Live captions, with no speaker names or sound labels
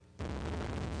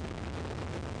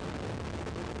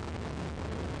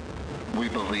We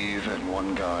believe in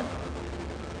one God,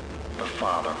 the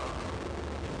Father,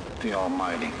 the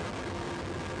Almighty,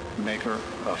 maker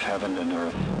of heaven and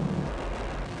earth,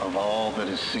 of all that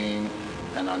is seen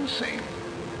and unseen.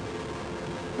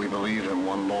 We believe in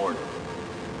one Lord,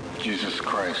 Jesus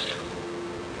Christ,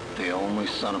 the only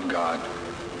Son of God,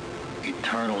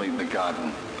 eternally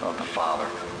begotten of the Father,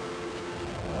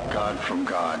 God from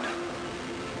God,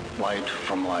 light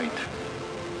from light,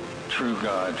 true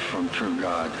God from true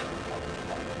God,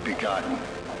 begotten,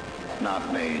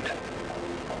 not made,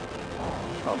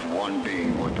 of one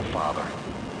being with the Father.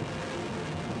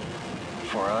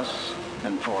 For us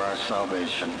and for our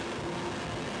salvation,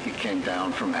 he came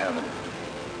down from heaven.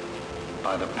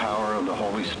 By the power of the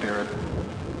Holy Spirit,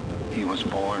 he was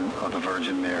born of the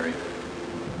Virgin Mary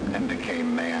and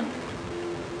became man.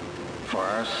 For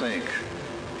our sake,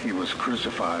 he was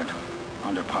crucified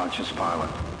under Pontius Pilate.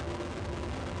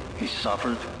 He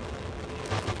suffered,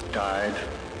 died,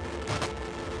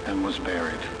 and was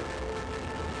buried.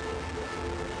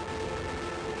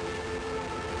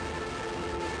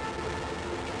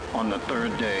 On the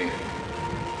third day,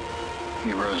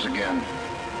 he rose again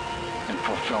in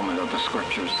fulfillment of the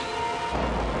Scriptures.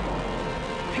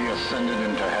 He ascended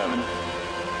into heaven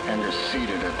and is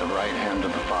seated at the right hand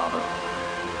of the Father.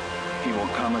 He will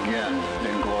come again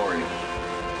in glory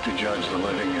to judge the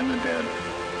living and the dead,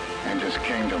 and his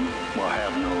kingdom will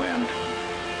have no end.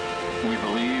 We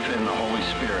believe in the Holy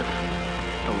Spirit,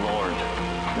 the Lord,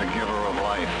 the giver of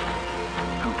life,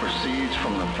 who proceeds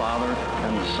from the Father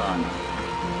and the Son,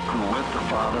 who with the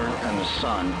Father and the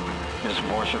Son is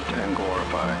worshipped and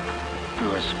glorified, who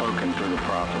has spoken through the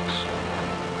prophets.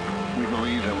 We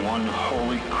believe in one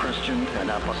holy Christian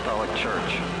and apostolic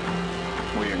church.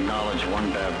 We acknowledge one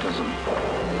baptism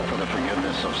for the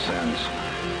forgiveness of sins,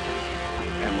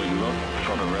 and we look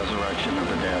for the resurrection of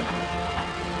the dead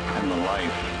and the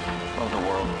life of the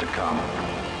world to come.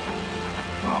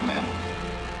 Amen.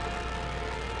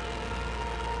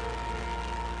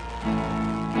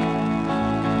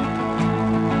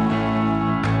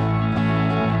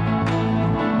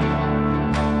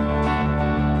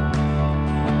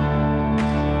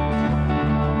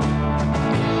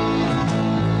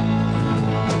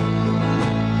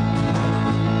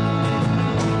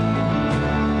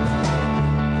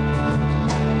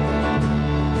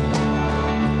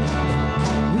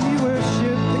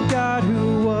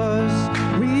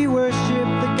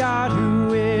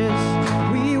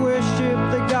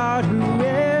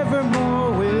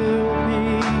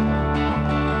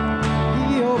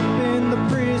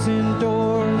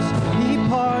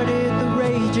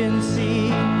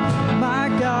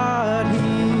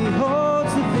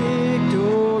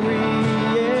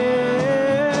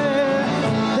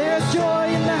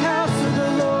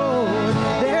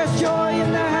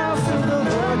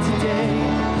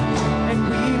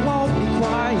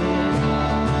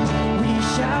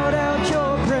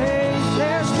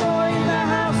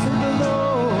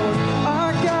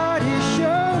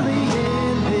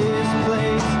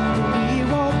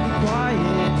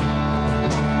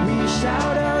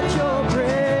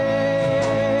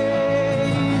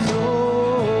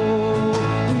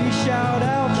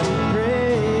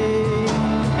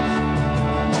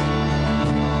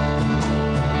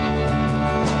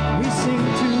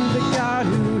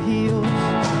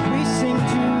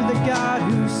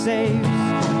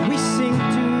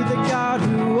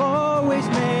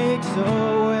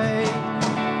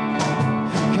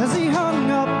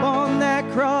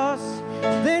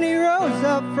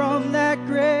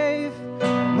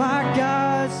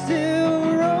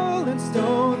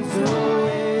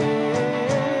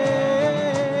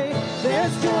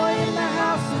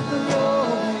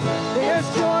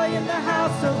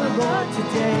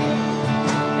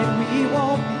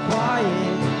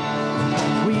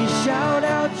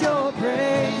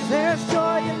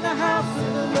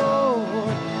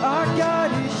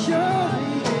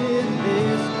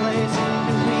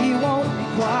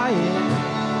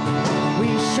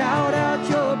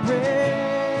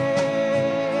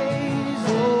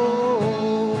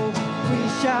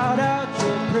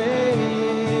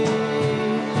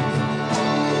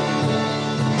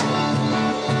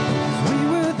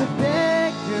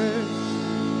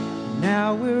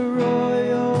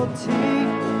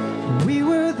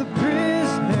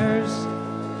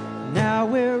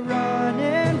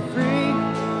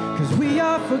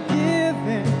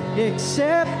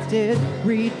 Accepted,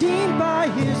 redeemed by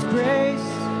his grace.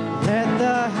 Let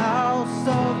the house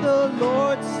of the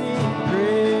Lord sing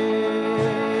praise.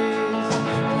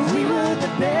 We were the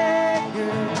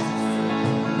beggars,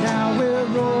 now we're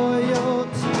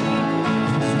royalty.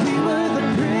 We were the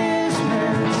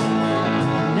prisoners,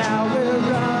 now we're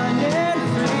running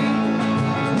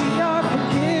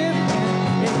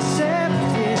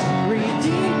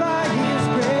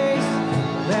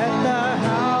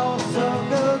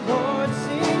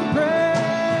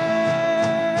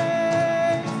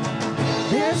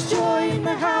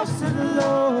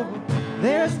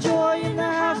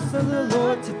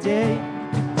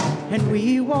and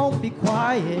we won't be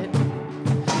quiet.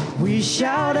 We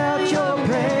shout out your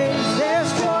praise.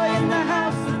 There's joy in the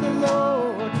house of the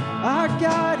Lord. Our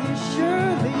God is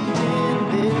surely in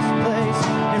this place,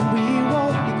 and we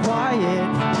won't be quiet.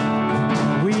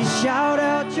 We shout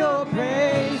out your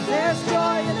praise. There's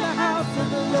joy in the house of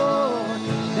the Lord.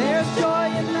 There's joy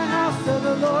in the house of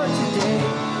the Lord today,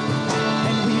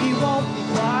 and we won't be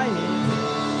quiet.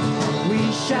 We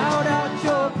shout out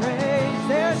your praise.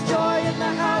 There's joy in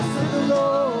the house of the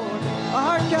Lord.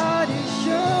 Our God is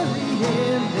surely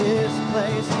in this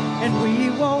place, and we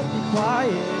won't be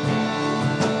quiet.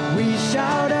 We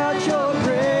shout out your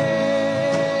praise.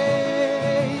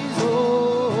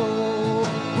 Oh,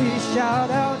 we shout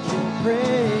out your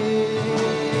praise.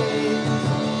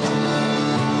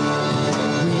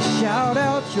 We shout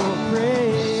out your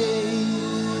praise.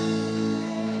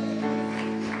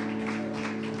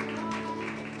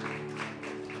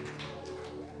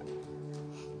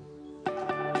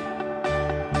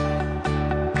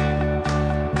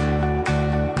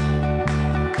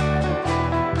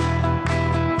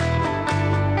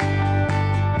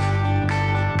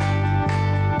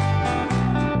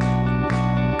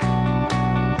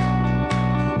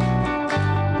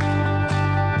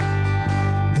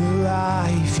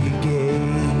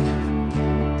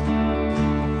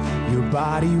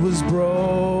 Body was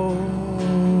broken,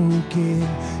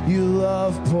 your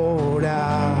love poured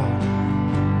out.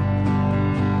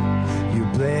 You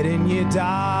bled and you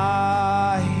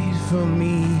died for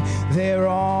me there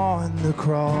on the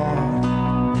cross.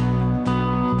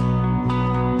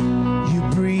 You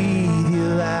breathed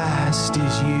your last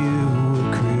as you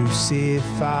were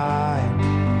crucified,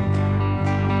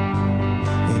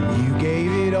 and you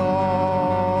gave it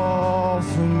all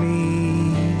for me.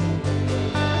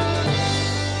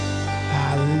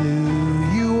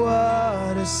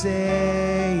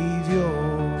 Savior,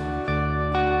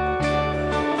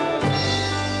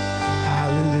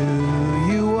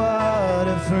 hallelujah, what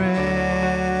a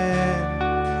friend,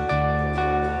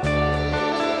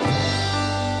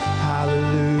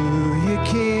 hallelujah,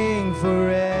 King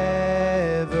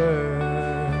forever,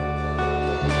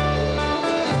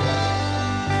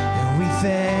 and we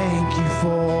thank you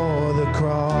for the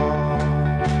cross.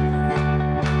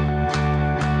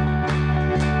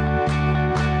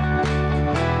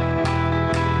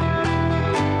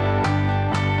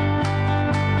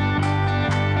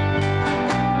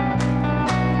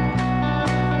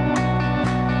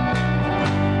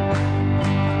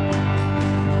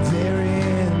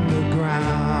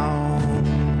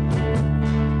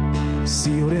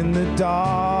 Sealed in the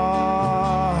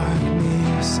darkness,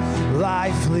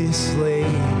 lifeless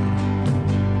slain.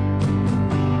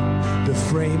 The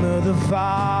frame of the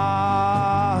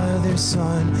Father's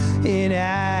Son in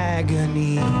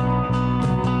agony,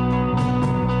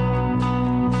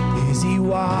 as he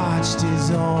watched his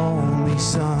only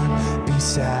Son be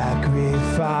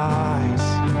sacrificed,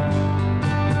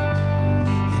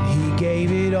 and he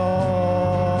gave it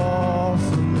all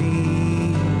for me.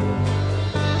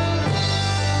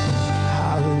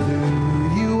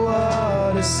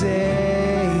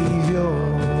 Savior,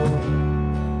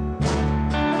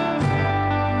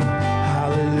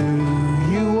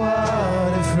 hallelujah,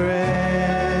 what a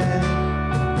friend,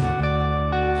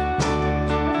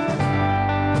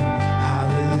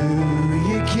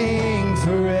 hallelujah, King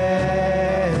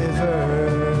forever,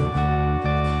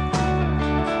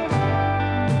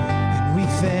 and we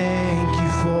thank you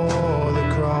for the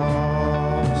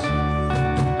cross,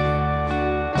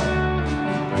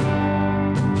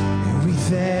 and we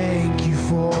thank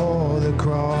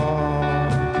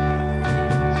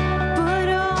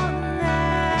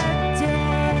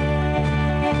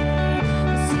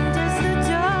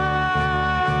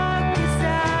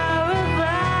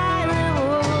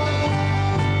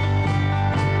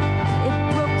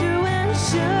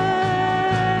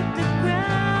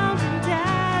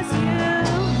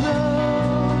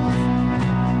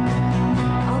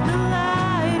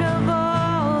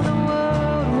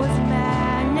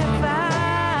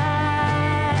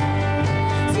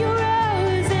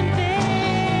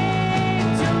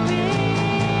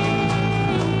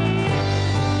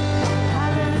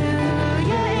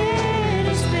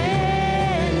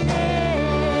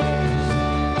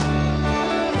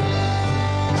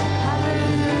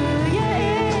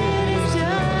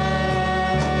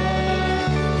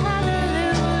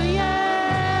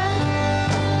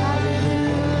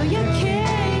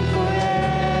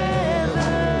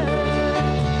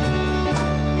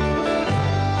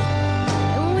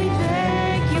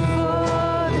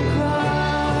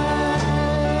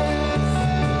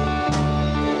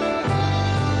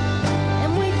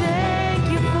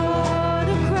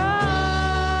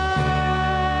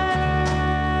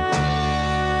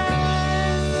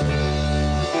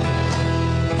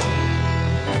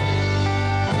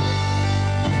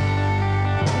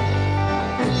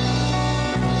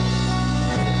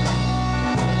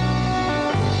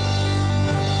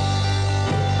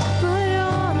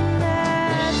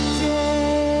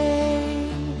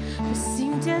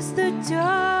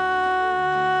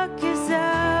darkest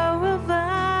hour of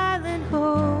violent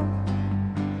hope,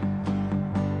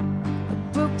 I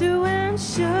broke through and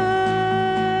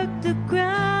shook the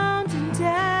ground, and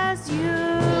as you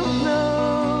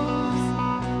rose,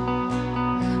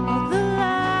 all the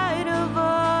light of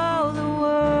all the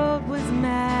world was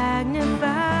magnified.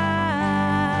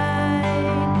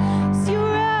 As you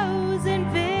rose in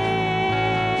victory.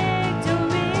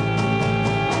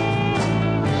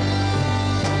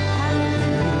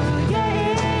 Hallelujah.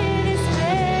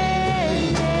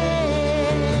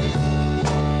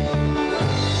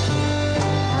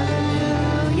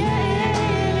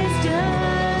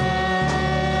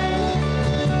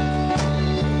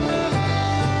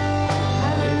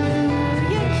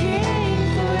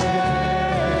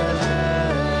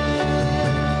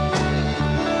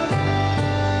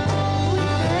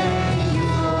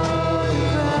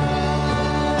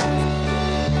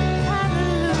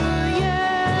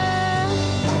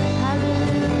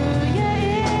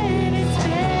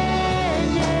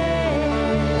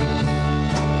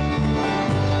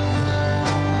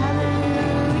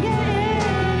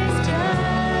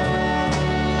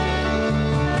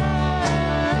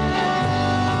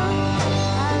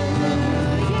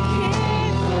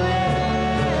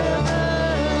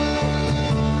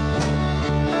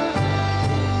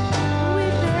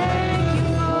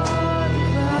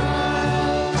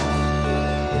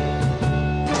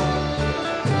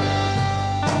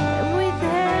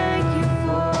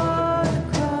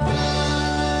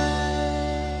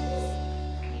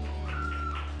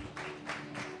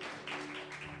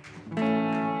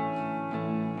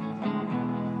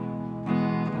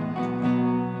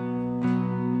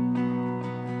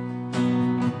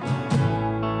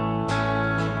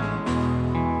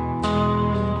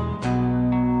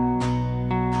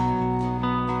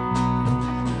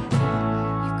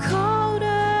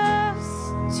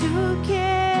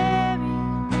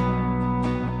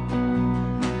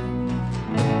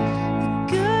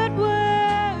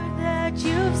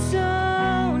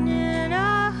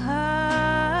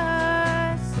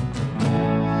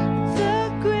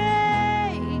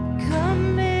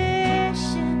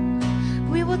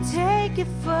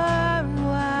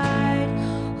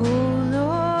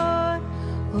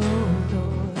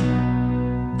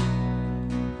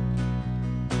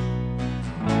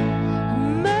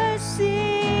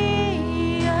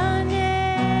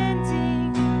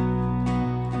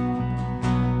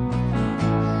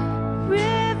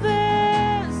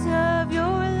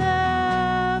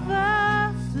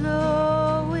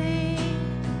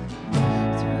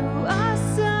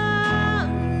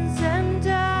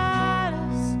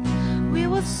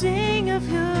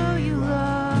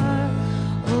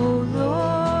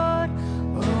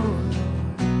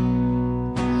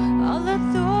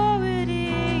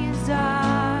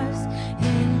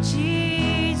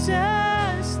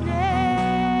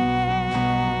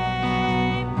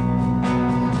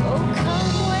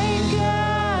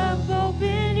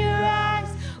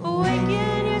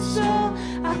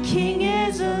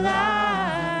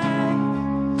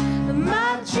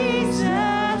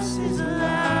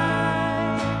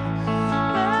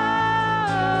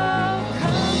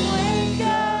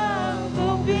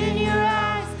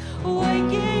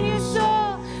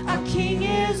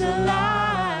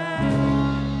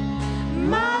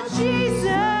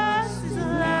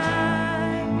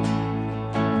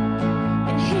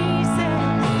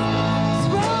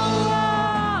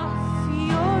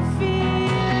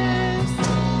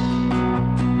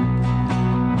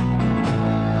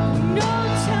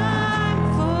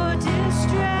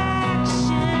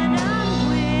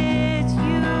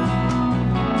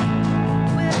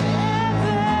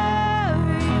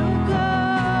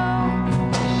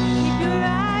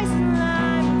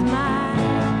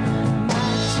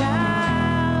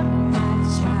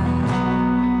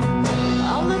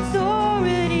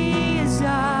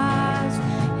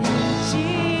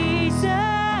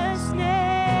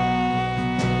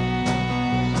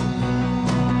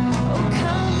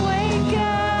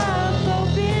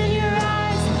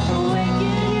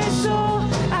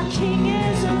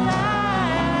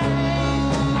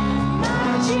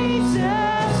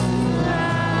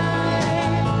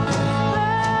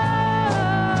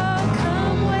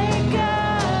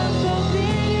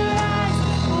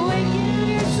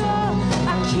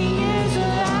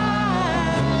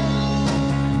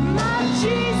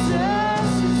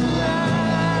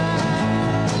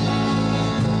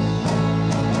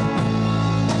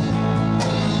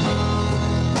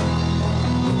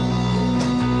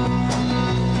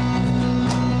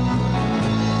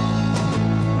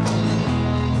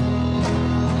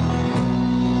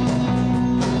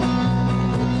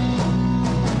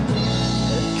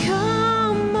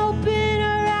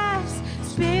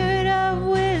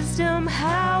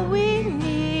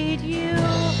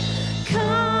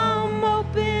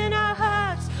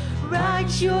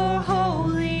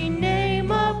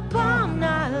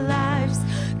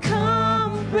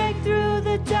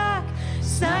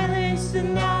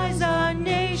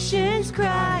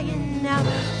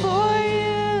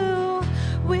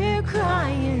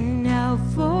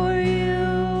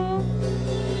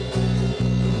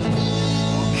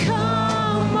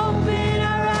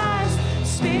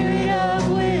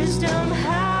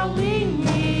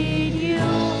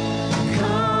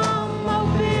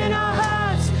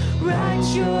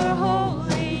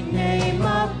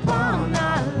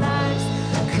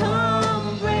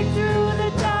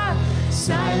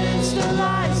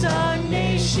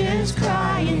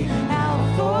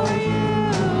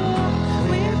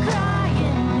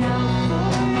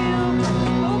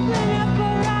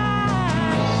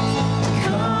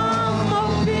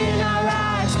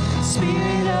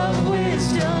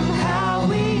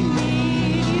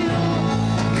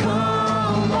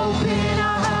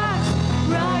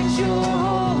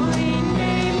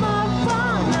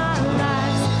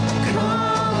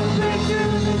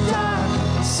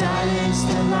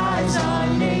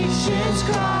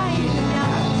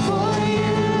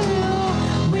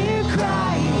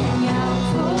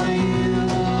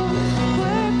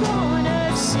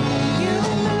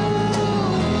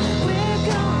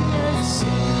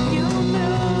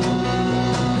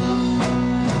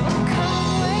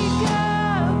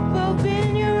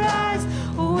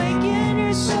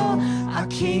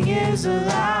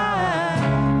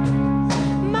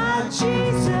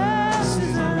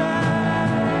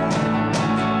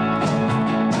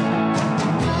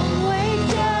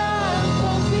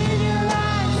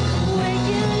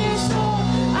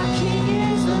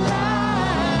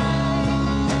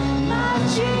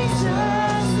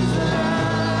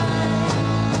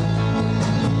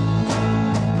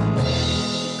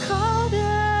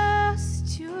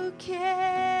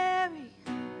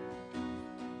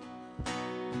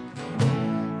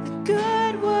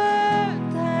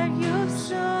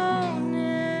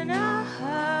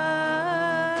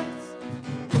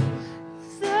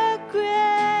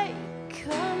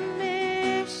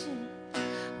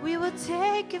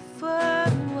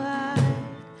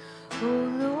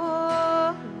 Lord,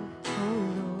 oh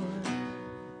Lord.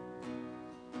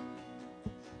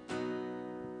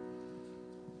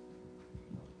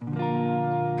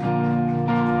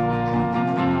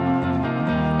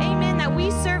 Amen, that we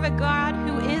serve a God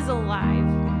who is alive.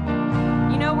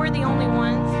 You know, we're the only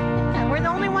ones. We're the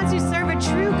only ones who serve a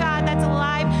true God that's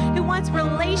alive, who wants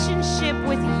relationship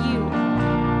with you.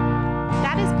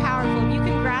 That is powerful. You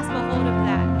can grasp a hold of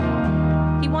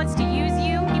that. He wants to use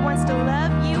you. He wants to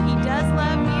love you. He does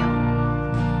love you.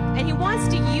 And he wants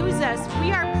to use us.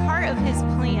 We are part of his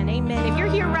plan. Amen. If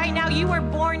you're here right now, you were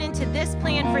born into this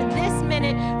plan for this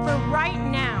minute, for right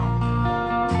now.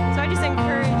 So I just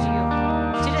encourage you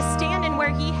to just stand in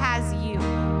where he has you.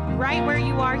 Right where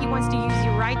you are, he wants to use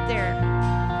you right there.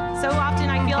 So often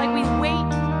I feel like we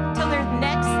wait till there's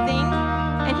next thing.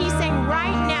 And he's saying,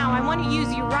 right now, I want to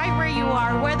use you right where you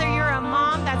are. Whether you're a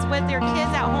mom that's with their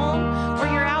kids at home, or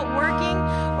you're out working,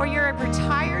 or you're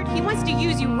retired, he wants to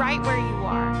use you right where you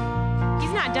are.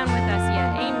 He's not done with us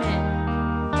yet. Amen.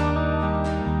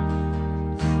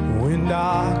 When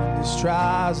darkness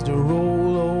tries to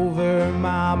roll over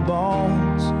my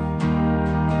bones,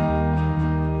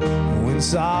 when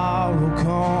sorrow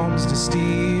comes to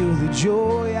steal the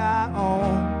joy I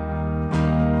own,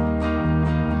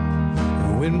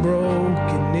 when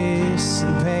brokenness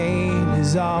and pain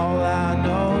is all I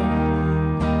know,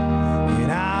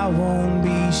 and I won't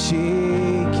be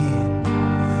shaken,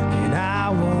 and I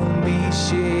won't be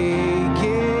shaken,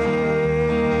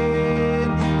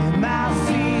 and my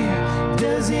fear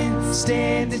doesn't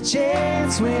stand a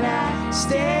chance when I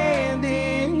stand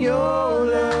in your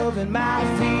love, and my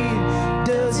fear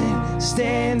doesn't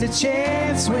stand a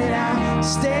chance when I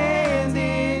stand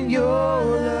in your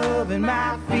love, and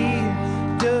my fear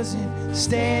doesn't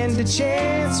stand a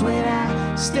chance when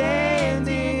I stand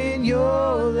in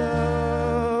your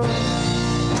love.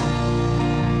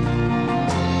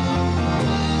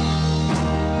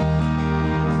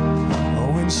 Oh,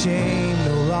 when shame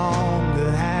no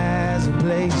longer has a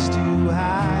place to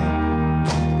hide,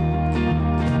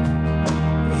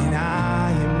 and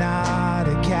I am not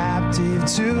a captive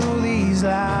to these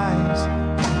lies,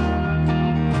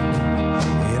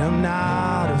 and I'm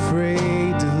not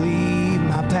afraid to leave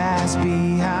my past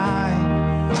behind,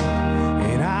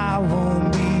 and I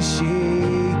won't be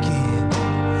shaken,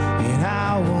 and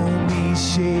I won't be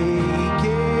shaken,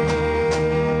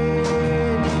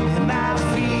 and my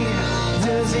fear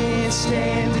doesn't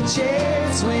stand a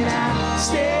chance when I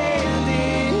stand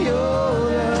in your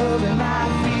love, and my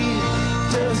fear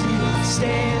doesn't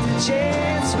stand a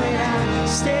chance when I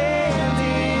stand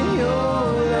in your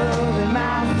love, and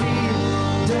my fear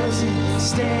doesn't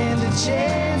stand a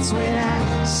chance when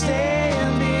I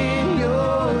stand in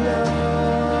your love.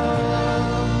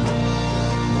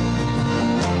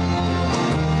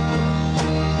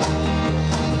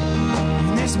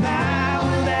 And there's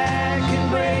power that can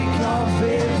break off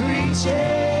every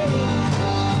chain,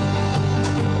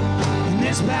 and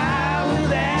there's power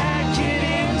that can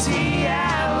empty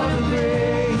out the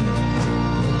grave,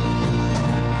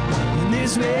 and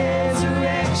there's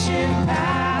resurrection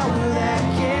power that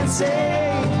can save.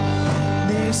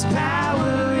 There's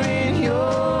power in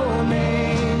your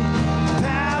name,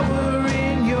 power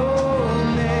in your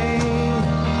name,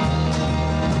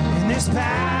 and there's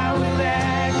power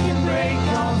that can break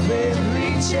off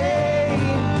every chain.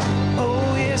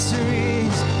 Oh yes there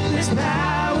is. There's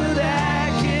power that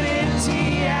can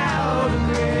empty out a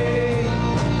grave,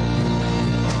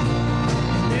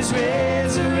 and there's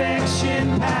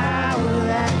resurrection power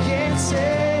that can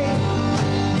save.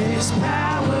 There's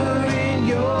power in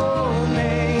your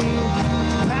name,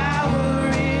 power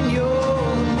in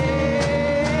your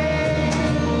name,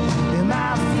 and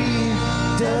my fear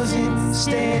doesn't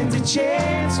stand a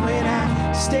chance when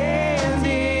I stand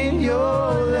in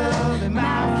your love, and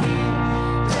my fear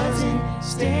doesn't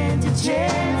stand a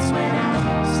chance when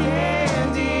I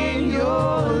stand in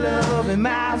your love, and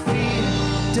my fear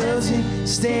doesn't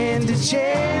stand a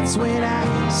chance when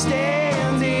I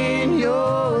stand in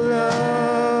your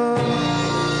love.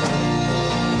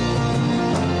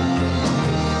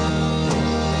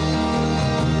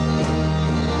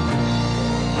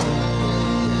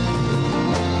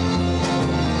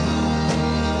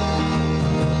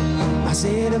 I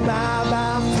said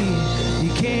about fear,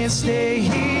 you can't stay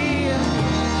here.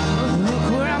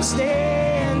 Look where I'm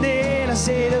standing. I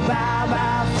said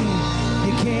about fear,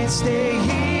 you can't stay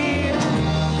here.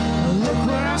 Look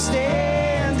where I'm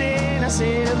standing. I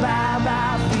said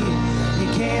about fear, you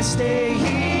can't stay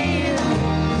here.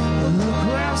 Look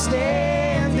where I'm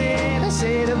standing. I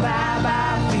said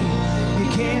about fear, you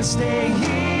can't stay here.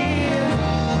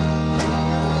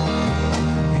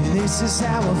 This is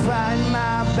how I fight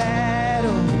my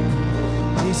battle.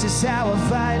 This is how I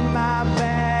fight my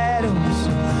battles.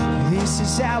 This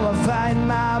is how I fight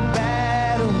my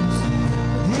battles.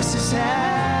 This is how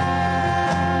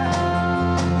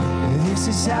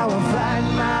I fight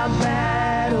my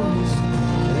battles.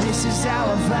 This is how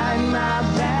I fight my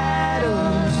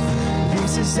battles.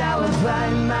 This is how I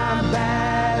fight my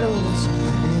battles.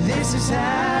 This is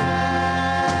how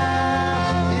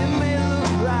it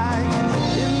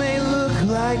may look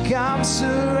like I'm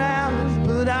surrounded,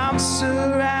 but I'm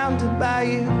surrounded by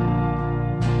you.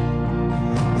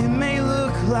 It may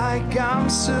look like I'm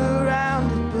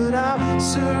surrounded, but I'm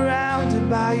surrounded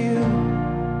by you.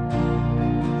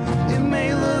 It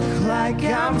may look like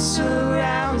I'm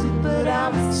surrounded, but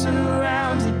I'm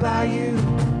surrounded by you.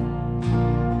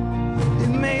 It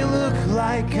may look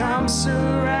like I'm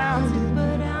surrounded,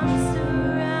 but I'm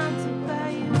surrounded by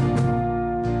you.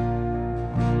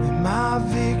 And my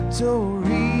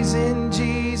victory's in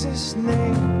Jesus'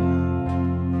 name.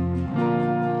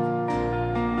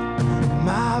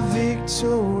 My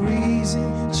victory's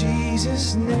in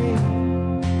Jesus'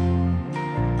 name.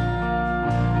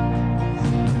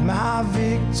 My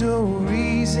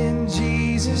victory's in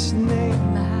Jesus'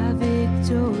 name. My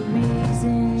victory's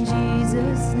in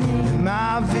Jesus' name.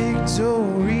 My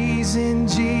victory's in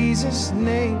Jesus'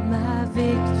 name. My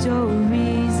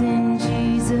victory's in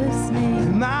Jesus'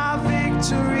 name. My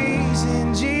victory's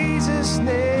in Jesus'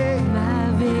 name. My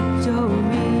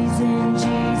victory's in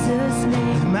Jesus'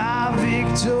 name. My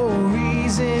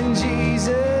victory's in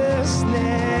Jesus'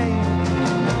 name.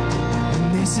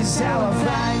 And this is how I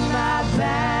fight my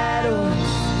battles.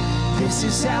 This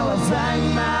is how I fight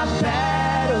my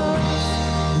battles.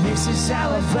 This is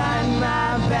how I fight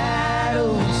my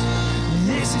battles.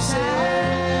 This is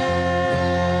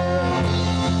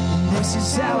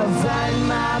how I fight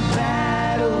my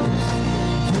battles.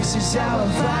 This is how I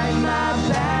fight my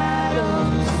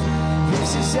battles.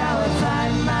 This is how I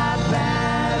fight my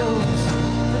battles.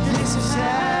 This is how.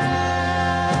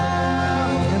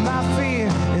 And my fear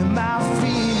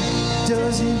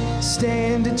doesn't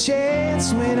stand a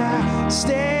chance when I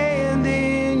stand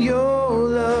in your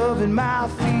love. And my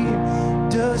fear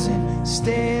doesn't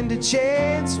stand a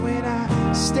chance when I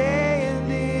stand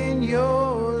in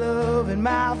your love. And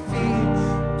my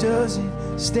fear doesn't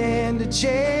stand a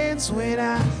chance when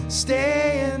I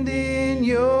stand in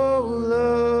your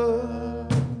love.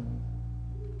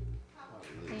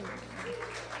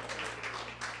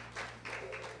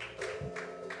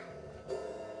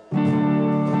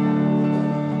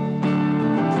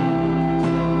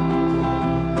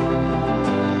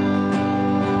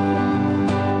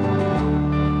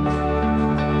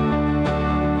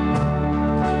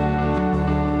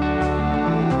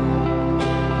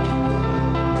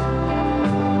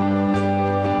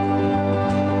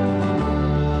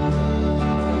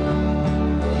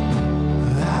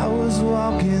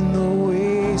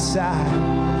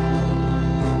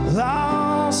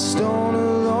 Lost on a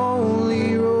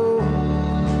lonely road,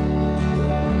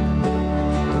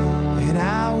 and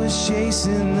I was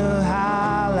chasing the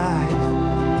high life,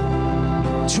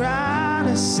 trying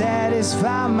to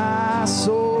satisfy my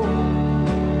soul.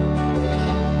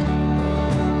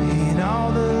 And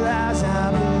all the lies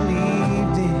I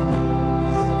believed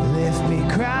in left me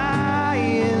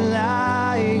crying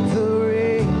like the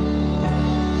rain.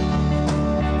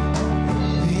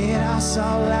 Then I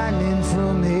saw lightning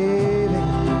from heaven,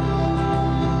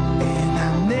 and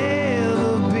I've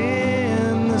never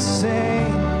been the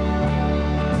same.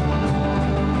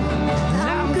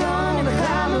 I'm gonna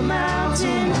climb a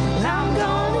mountain, I'm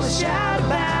gonna shout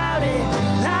about it.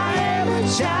 I am a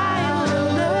child of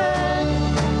love.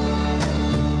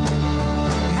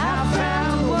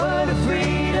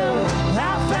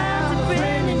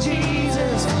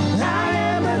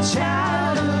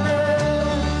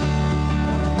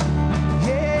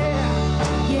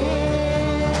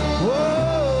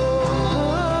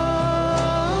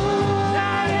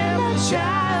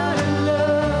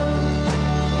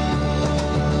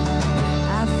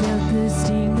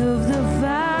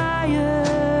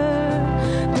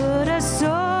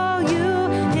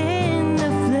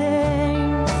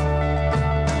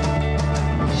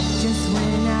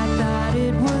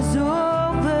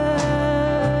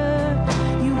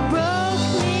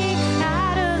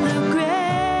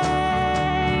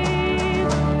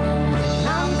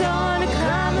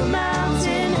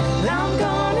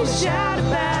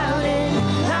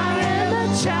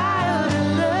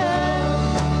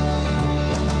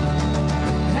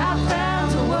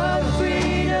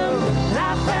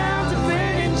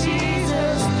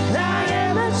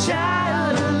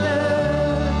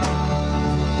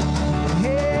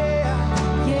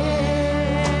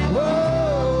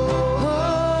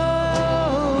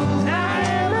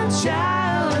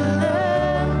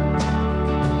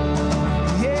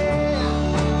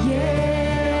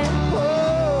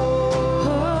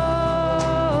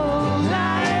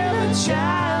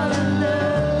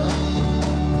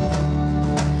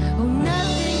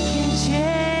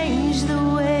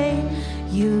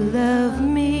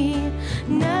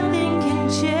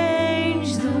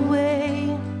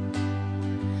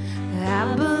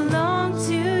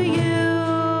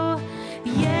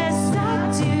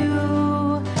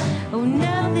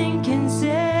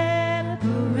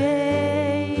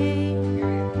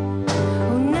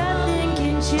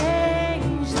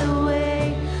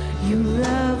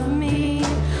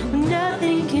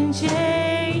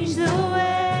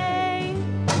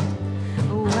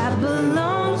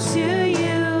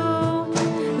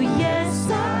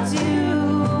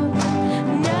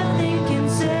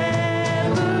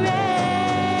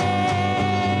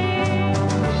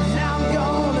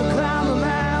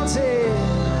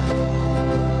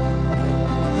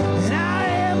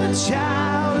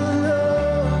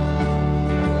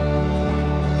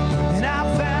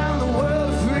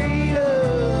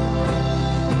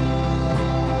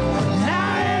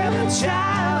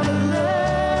 child of love.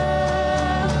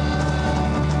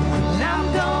 And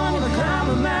I'm gonna climb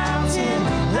a mountain.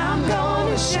 I'm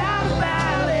gonna shout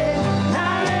about it.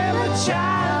 I am a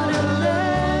child of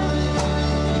love.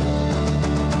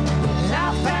 And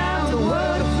I found the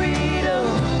word of freedom.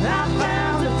 I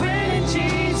found a friend in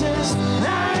Jesus.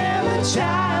 I am a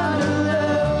child of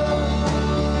love.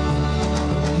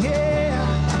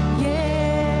 Yeah,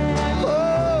 yeah.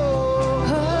 Oh,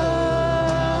 oh.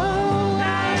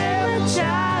 I am a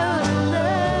child of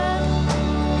love.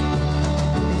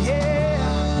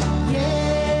 Yeah,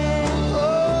 yeah. Oh,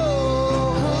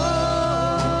 oh.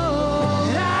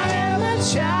 I am a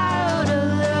child of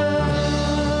love.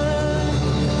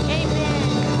 Amen.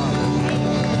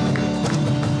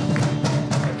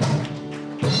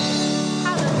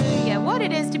 Hallelujah. What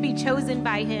it is to be chosen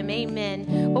by him. Amen.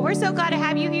 Well, we're so glad to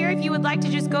have you here. If you would like to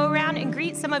just go around and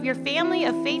greet some of your family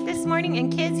of faith this morning,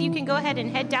 and kids, you can go ahead and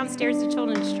head downstairs to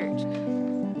Children's Church.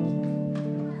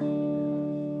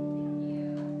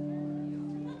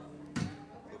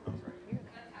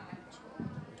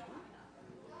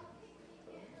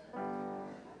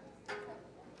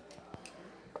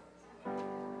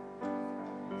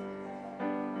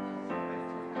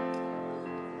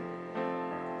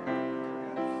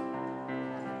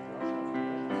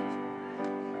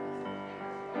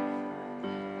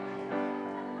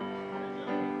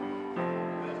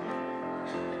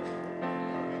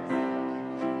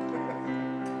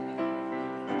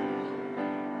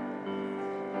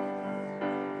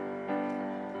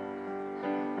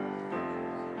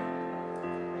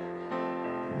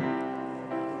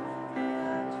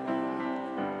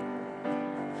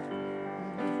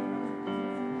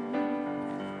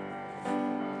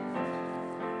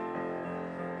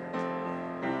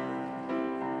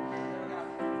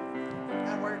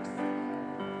 That works.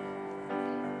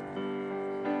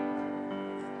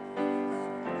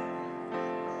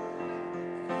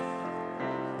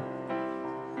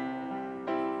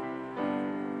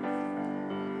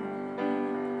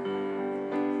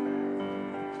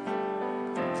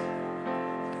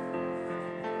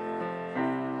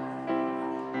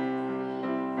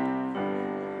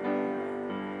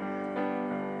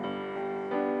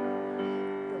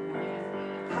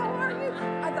 How are you?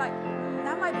 I thought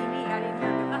that might be me. I didn't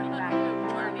hear good morning back. Good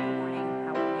morning.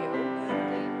 How are you?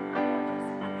 I'm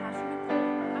Pastor Nicole.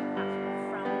 I'm from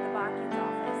the Bakins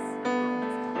office.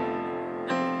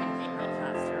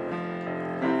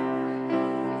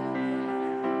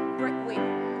 Wait,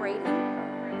 Brayden,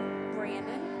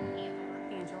 Brandon,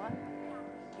 Angela.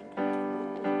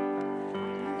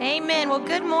 Amen. Well,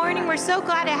 good morning. We're so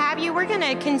glad to have you. We're going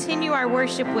to continue our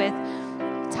worship with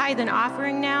tithe and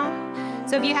offering now.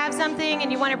 So if you have something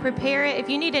and you want to prepare it, if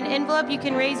you need an envelope, you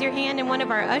can raise your hand and one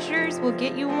of our ushers will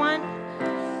get you one.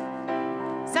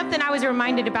 Something I was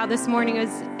reminded about this morning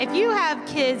is if you have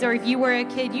kids or if you were a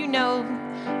kid, you know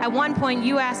at one point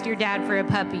you asked your dad for a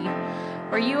puppy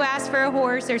or you asked for a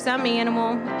horse or some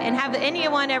animal, and have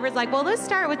anyone ever like, well, let's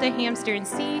start with a hamster and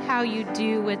see how you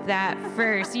do with that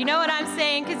first. You know what I'm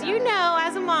saying? Because you know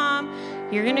as a mom,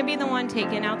 you're going to be the one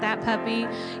taking out that puppy.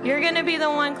 You're going to be the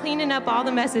one cleaning up all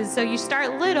the messes. So you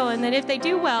start little, and then if they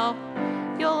do well,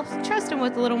 you'll trust them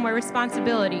with a little more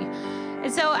responsibility.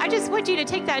 And so I just want you to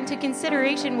take that into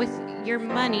consideration with your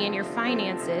money and your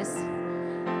finances.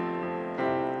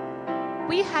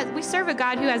 We serve a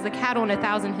God who has the cattle on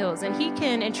 1,000 hills, and he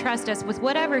can entrust us with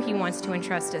whatever he wants to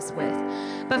entrust us with.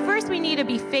 But first, we need to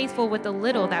be faithful with the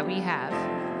little that we have,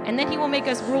 and then he will make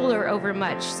us ruler over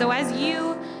much. So as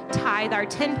you tithe our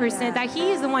 10% that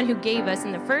he is the one who gave us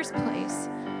in the first place,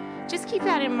 just keep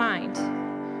that in mind.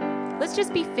 Let's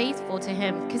just be faithful to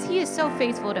him because he is so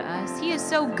faithful to us. He is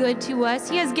so good to us.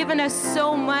 He has given us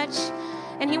so much,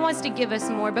 and he wants to give us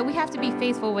more, but we have to be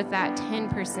faithful with that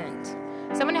 10%.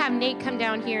 So I'm going to have Nate come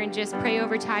down here and just pray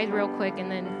over tithe real quick, and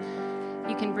then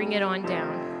you can bring it on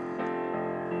down.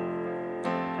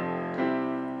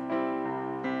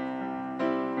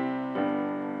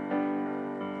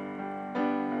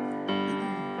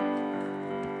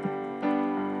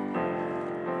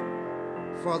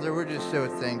 Father, we're just so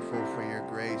thankful for your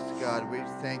grace. God, we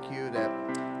thank you that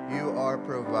you are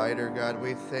provider. God,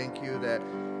 we thank you that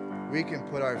we can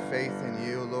put our faith in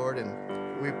you, Lord, and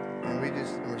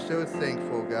we're so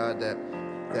thankful, God, that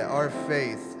our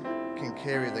faith can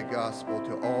carry the gospel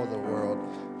to all the world.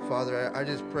 Father, I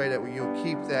just pray that you'll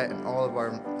keep that in all of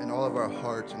our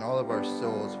hearts and all of our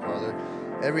souls, Father.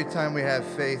 Every time we have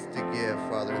faith to give,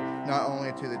 Father, not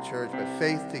only to the church, but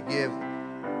faith to give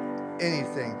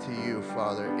anything to you,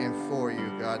 Father, and for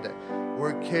you, God, that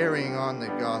we're carrying on the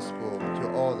gospel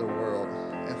to all the world.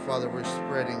 And Father, we're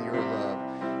spreading your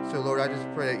love. So, Lord, I just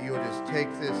pray that you will just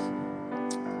take these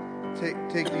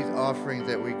offerings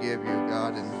that we give you,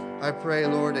 God. And I pray,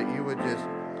 Lord, that you would just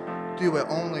do what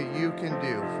only you can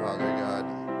do, Father God.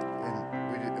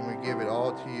 And we give it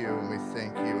all to you, and we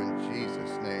thank you in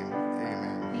Jesus' name.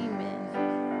 Amen.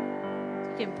 Amen.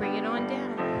 You can bring it on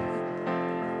down.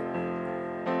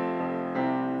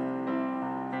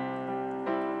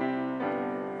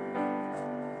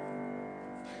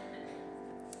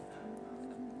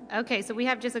 Okay, so we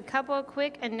have just a couple of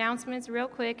quick announcements real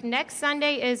quick. Next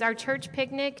Sunday is our church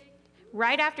picnic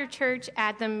right after church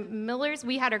at the Millers.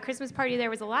 We had our Christmas party there. It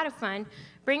was a lot of fun.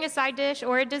 Bring a side dish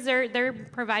or a dessert. They're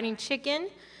providing chicken.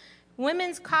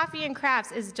 Women's Coffee and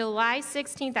Crafts is July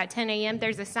 16th at 10 a.m.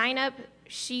 There's a sign-up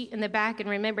sheet in the back, and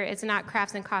remember, it's not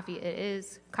crafts and coffee. It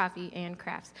is coffee and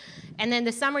crafts. And then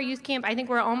the summer youth camp, I think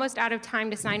we're almost out of time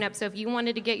to sign up, so if you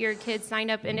wanted to get your kids signed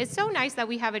up, and it's so nice that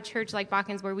we have a church like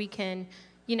Bakkens where we can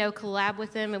collab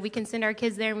with them, and we can send our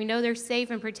kids there, and we know they're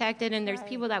safe and protected, and there's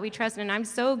people that we trust, and I'm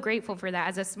so grateful for that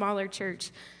as a smaller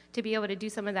church, to be able to do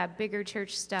some of that bigger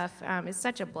church stuff. Is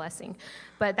such a blessing.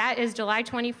 But that is July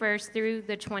 21st through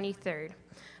the 23rd.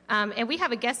 And we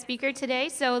have a guest speaker today,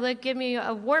 so give me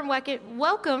a warm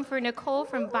welcome for Nicole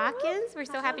from Bakkens. We're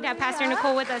so happy to have Pastor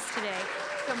Nicole with us today.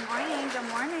 Good morning, good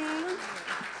morning.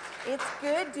 It's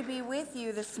good to be with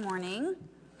you this morning.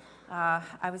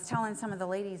 I was telling some of the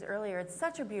ladies earlier, it's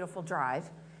such a beautiful drive.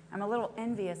 I'm a little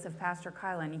envious of Pastor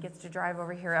Kylan. He gets to drive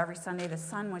over here every Sunday. The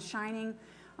sun was shining.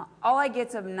 All I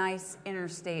get's a nice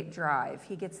interstate drive.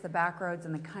 He gets the back roads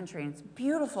in the country, and it's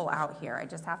beautiful out here, I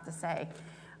just have to say.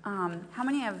 How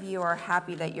many of you are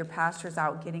happy that your pastor's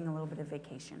out getting a little bit of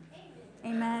vacation?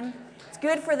 Amen. It's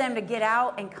good for them to get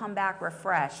out and come back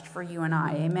refreshed for you and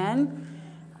I. Amen.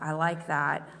 I like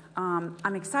that.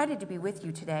 I'm excited to be with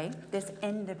you today, this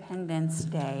Independence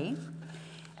Day.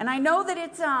 And I know that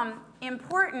it's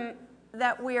important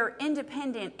that we're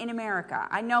independent in America.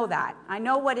 I know that. I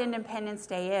know what Independence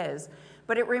Day is.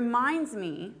 But it reminds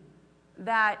me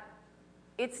that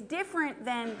it's different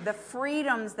than the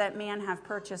freedoms that man have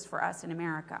purchased for us in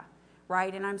America,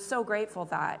 right? And I'm so grateful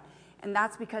that. And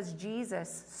that's because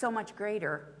Jesus, so much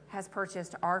greater, has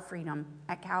purchased our freedom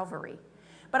at Calvary.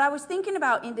 But I was thinking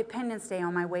about Independence Day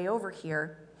on my way over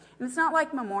here. And it's not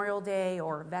like Memorial Day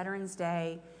or Veterans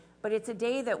Day, but it's a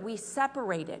day that we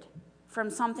separated from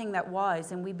something that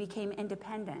was, and we became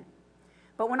independent.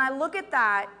 But when I look at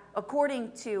that,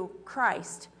 according to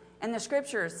Christ and the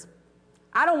scriptures,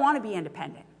 I don't want to be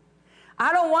independent.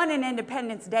 I don't want an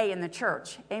Independence Day in the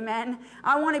church. Amen?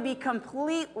 I want to be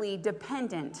completely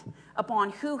dependent upon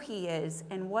who he is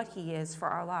and what he is for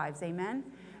our lives. Amen?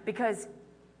 Because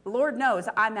Lord knows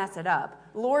I mess it up.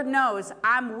 Lord knows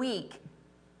I'm weak,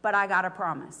 but I got a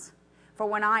promise. For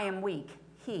when I am weak,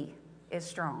 he is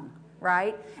strong,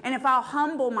 right? And if I'll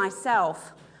humble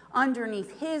myself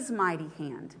underneath his mighty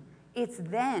hand, it's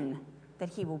then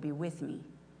that he will be with me.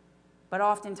 But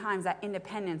oftentimes that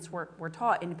independence, we're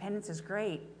taught independence is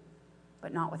great,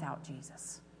 but not without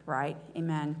Jesus, right?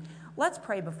 Amen. Let's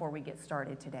pray before we get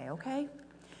started today, okay?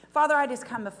 Father, I just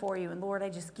come before you, and Lord, I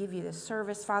just give you this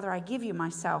service. Father, I give you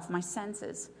myself, my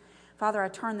senses. Father, I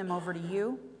turn them over to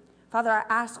you. Father, I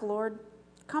ask, Lord,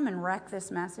 come and wreck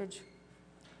this message.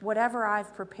 Whatever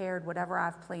I've prepared, whatever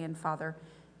I've planned, Father,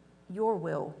 your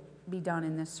will be done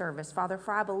in this service. Father,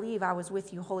 for I believe I was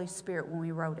with you, Holy Spirit, when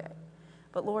we wrote it.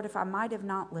 But Lord, if I might have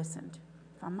not listened,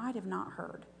 if I might have not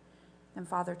heard, then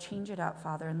Father, change it up,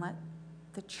 Father, and let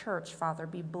the church, Father,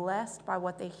 be blessed by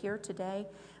what they hear today.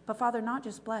 But Father, not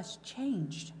just blessed,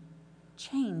 changed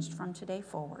from today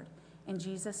forward. In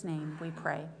Jesus' name we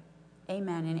pray.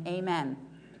 Amen and amen.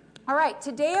 All right,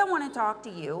 today I want to talk to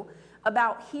you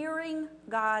about hearing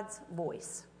God's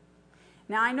voice.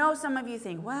 Now, I know some of you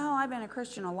think, well, I've been a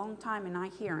Christian a long time and I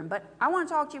hear him. But I want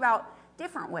to talk to you about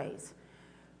different ways.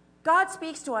 God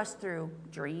speaks to us through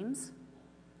dreams,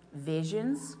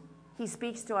 visions. He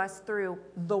speaks to us through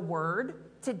the Word.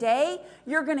 Today,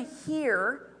 you're going to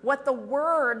hear what the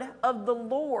Word of the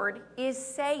Lord is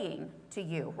saying to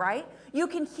you, right? You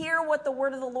can hear what the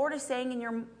Word of the Lord is saying in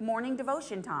your morning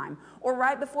devotion time or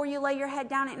right before you lay your head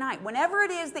down at night. Whenever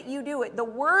it is that you do it, the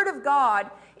Word of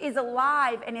God is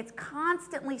alive and it's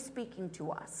constantly speaking to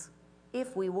us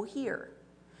if we will hear.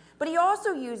 But he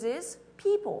also uses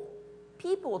people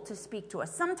to speak to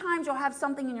us. Sometimes you'll have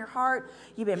something in your heart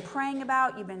you've been praying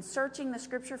about, you've been searching the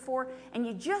scripture for, and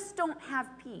you just don't have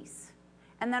peace.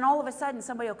 And then all of a sudden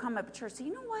somebody will come up at church and say,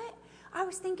 you know what? I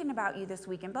was thinking about you this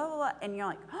week and blah, blah, blah. And you're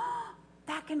like, oh,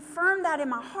 that confirmed that in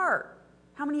my heart.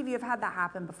 How many of you have had that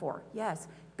happen before? Yes,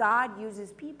 God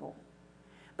uses people.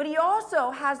 But he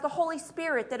also has the Holy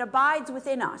Spirit that abides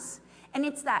within us. And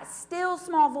it's that still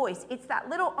small voice. It's that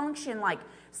little unction, like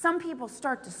some people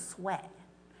start to sweat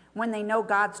when they know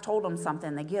God's told them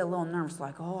something. They get a little nervous,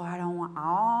 like, oh, I don't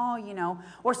want,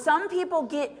 Or some people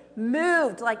get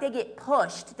moved, like they get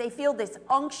pushed. They feel this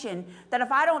unction that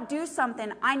if I don't do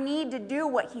something, I need to do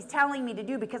what he's telling me to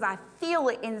do because I feel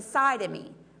it inside of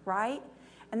me, right?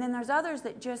 And then there's others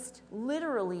that just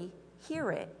literally hear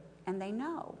it and they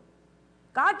know.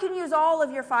 God can use all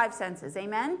of your 5 senses,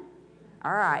 amen?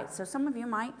 All right, so some of you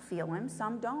might feel him,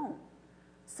 some don't.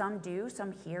 Some do,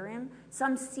 some hear him,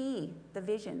 some see the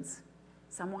visions.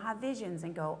 Some will have visions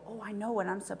and go, oh, I know what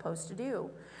I'm supposed to do.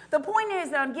 The point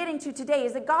is that I'm getting to today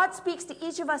is that God speaks to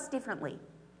each of us differently.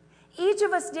 Each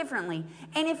of us differently.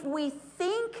 And if we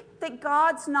think that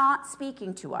God's not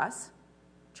speaking to us,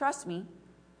 trust me,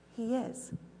 he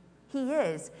is. He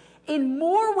is. In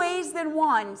more ways than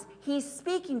one, he's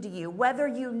speaking to you, whether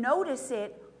you notice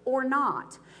it or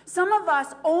not. Some of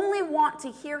us only want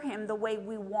to hear him the way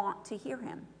we want to hear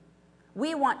him.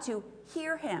 We want to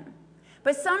hear him.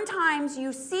 But sometimes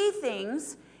you see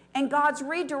things and God's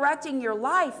redirecting your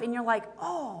life and you're like,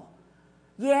 oh,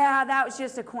 yeah, that was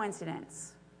just a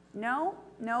coincidence.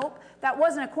 Nope, that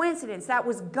wasn't a coincidence. That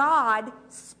was God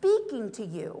speaking to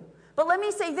you. But let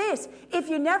me say this, if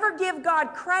you never give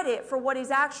God credit for what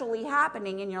is actually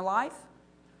happening in your life,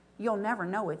 you'll never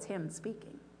know it's him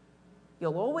speaking.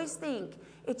 You'll always think,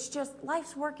 it's just,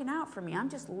 life's working out for me. I'm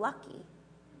just lucky.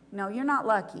 No, you're not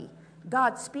lucky.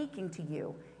 God's speaking to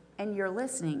you, and you're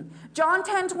listening. John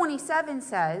 10:27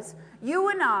 says, you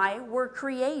and I were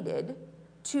created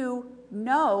to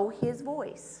know his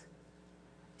voice.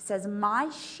 It says,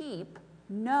 my sheep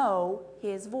know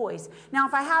his voice. Now,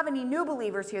 if I have any new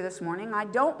believers here this morning, I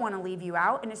don't want to leave you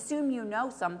out and assume you know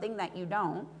something that you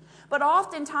don't. But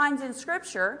oftentimes in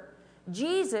Scripture,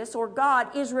 Jesus, or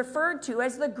God, is referred to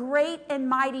as the great and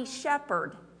mighty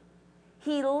shepherd.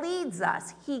 He leads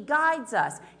us. He guides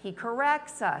us. He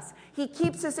corrects us. He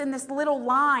keeps us in this little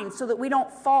line so that we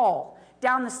don't fall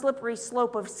down the slippery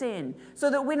slope of sin,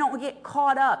 so that we don't get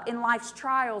caught up in life's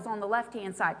trials on the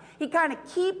left-hand side. He kind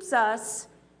of keeps us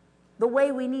the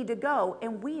way we need to go,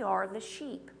 and we are the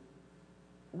sheep.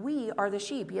 We are the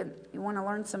sheep. You want to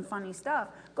learn some funny stuff?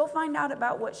 Go find out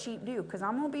about what sheep do, because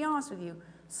I'm going to be honest with you.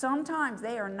 Sometimes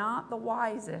they are not the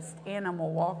wisest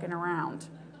animal walking around.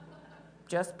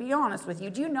 Just be honest with you.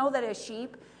 Do you know that a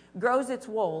sheep grows its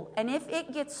wool, and if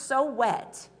it gets so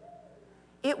wet,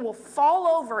 it will fall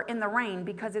over in the rain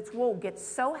because its wool gets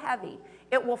so heavy,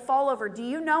 it will fall over. Do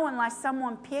you know unless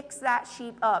someone picks that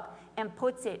sheep up and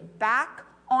puts it back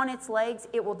on its legs,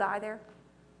 it will die there?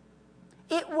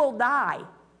 It will die.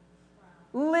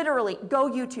 Literally, go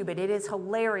YouTube it. It is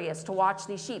hilarious to watch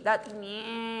these sheep. This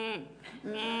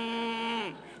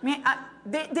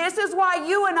is why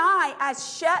you and I,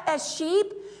 as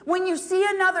sheep, when you see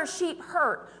another sheep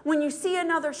hurt, when you see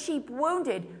another sheep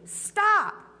wounded,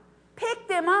 stop. Pick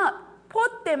them up.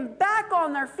 Put them back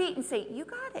on their feet and say, you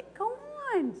got it. Go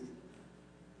on.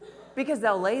 Because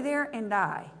they'll lay there and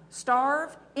die.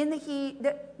 Starve in the heat.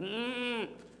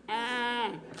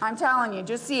 I'm telling you,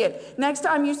 just see it. Next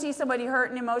time you see somebody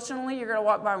hurting emotionally, you're going to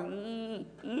walk by,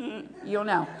 you'll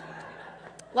know.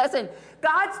 Listen,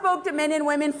 God spoke to men and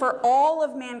women for all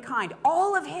of mankind,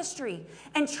 all of history.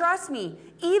 And trust me,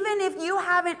 even if you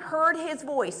haven't heard his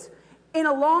voice in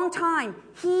a long time,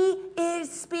 he is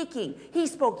speaking. He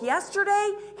spoke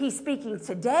yesterday, he's speaking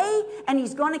today, and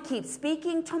he's going to keep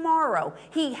speaking tomorrow.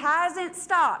 He hasn't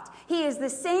stopped. He is the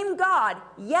same God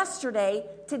yesterday,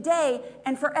 today,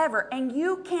 and forever. And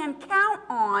you can count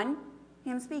on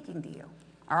him speaking to you.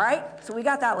 All right? So we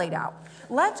got that laid out.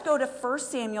 Let's go to 1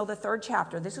 Samuel, the 3rd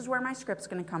chapter. This is where my script's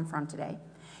going to come from today.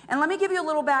 And let me give you a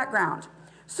little background.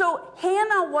 So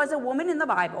Hannah was a woman in the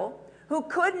Bible who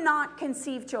could not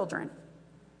conceive children.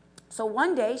 So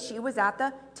one day she was at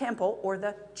the temple, or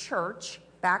the church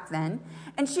back then,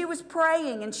 and she was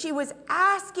praying and she was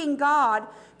asking God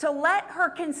to let her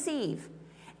conceive.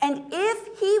 And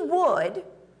if he would,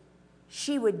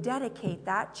 she would dedicate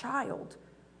that child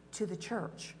to the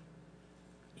church.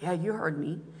 Yeah, you heard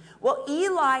me. Well,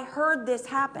 Eli heard this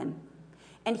happen,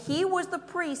 and he was the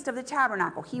priest of the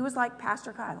tabernacle. He was like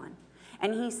Pastor Kylan.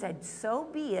 And he said, so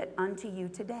be it unto you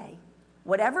today.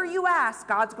 Whatever you ask,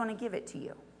 God's going to give it to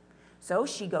you. So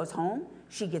she goes home,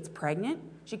 she gets pregnant,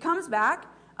 she comes back.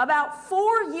 About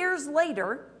 4 years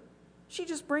later, she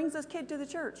just brings this kid to the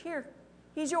church. Here,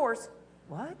 he's yours.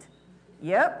 What?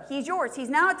 Yep, he's yours. He's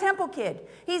now a temple kid.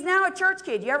 He's now a church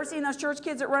kid. You ever seen those church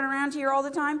kids that run around here all the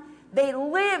time? They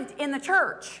lived in the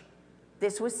church.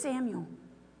 This was Samuel.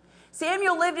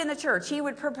 Samuel lived in the church. He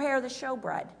would prepare the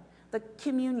showbread. the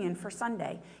communion for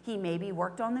Sunday. He maybe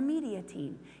worked on the media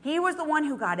team. He was the one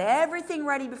who got everything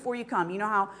ready before you come. You know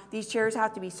how these chairs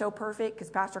have to be so perfect? Because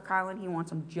Pastor Kylan, he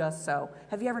wants them just so.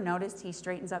 Have you ever noticed he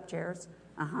straightens up chairs?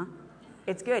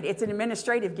 It's good. It's an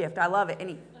administrative gift. I love it.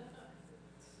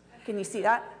 Can you see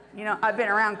that? You know, I've been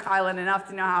around Kylan enough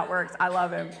to know how it works. I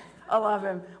love him. I love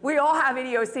him. We all have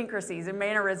idiosyncrasies and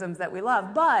mannerisms that we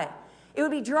love, but it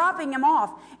would be dropping him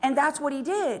off, and that's what he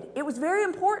did. It was very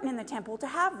important in the temple to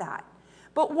have that.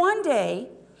 But one day,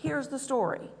 here's the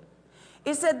story.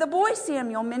 It said, the boy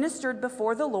Samuel ministered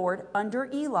before the Lord under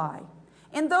Eli.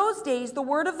 In those days, the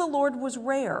word of the Lord was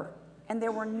rare, and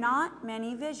there were not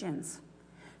many visions.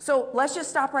 So let's just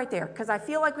stop right there, because I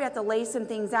feel like we have to lay some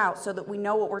things out so that we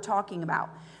know what we're talking about.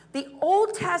 The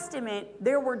Old Testament,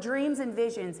 there were dreams and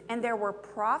visions, and there were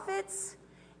prophets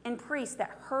and priests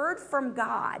that heard from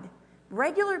God.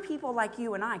 Regular people like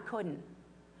you and I couldn't.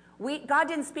 God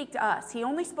didn't speak to us. He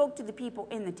only spoke to the people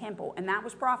in the temple, and that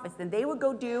was prophets. Then they would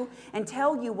go do and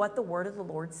tell you what the word of the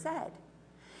Lord said.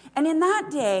 And in that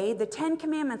day, the 10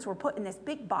 Commandments were put in this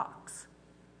big box.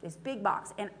 This big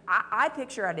box. And I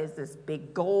picture it as this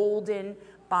big golden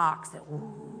box.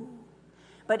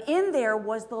 But in there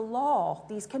was the law,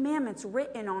 these commandments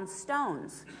written on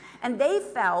stones. And they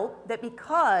felt that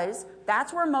because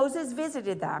that's where Moses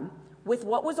visited them, with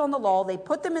what was on the law, they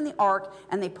put them in the ark,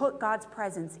 and they put God's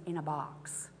presence in a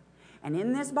box. And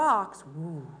in this box,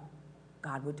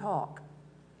 God would talk.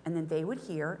 And then they would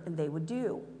hear, and they would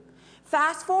do.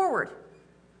 Fast forward.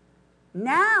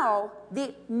 Now,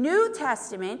 the New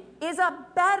Testament is a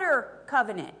better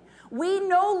covenant. We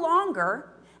no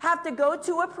longer have to go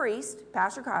to a priest,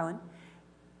 Pastor Kylan,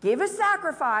 give a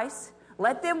sacrifice,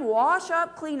 let them wash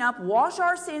up, clean up, wash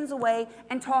our sins away,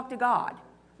 and talk to God.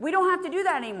 We don't have to do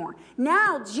that anymore.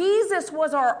 Now, Jesus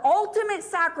was our ultimate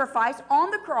sacrifice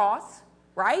on the cross,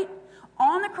 right?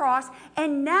 On the cross.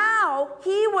 And now,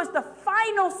 he was the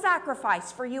final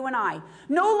sacrifice for you and I.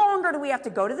 No longer do we have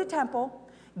to go to the temple,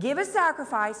 give a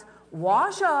sacrifice,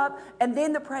 wash up, and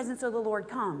then the presence of the Lord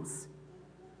comes.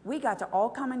 We got to all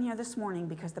come in here this morning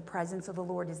because the presence of the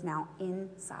Lord is now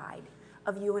inside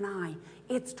of you and I.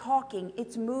 It's talking,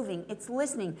 it's moving, it's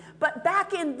listening. But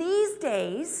back in these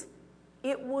days,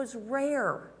 it was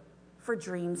rare for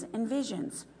dreams and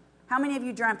visions. How many of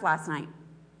you dreamt last night?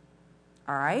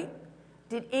 All right.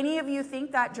 Did any of you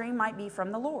think that dream might be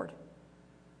from the Lord?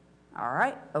 All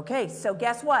right. Okay, so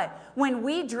guess what? When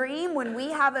we dream, when we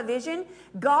have a vision,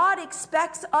 God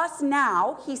expects us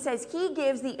now. He says he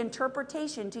gives the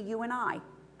interpretation to you and I.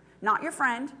 Not your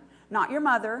friend, not your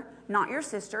mother, not your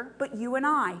sister, but you and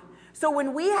I. So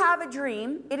when we have a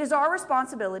dream, it is our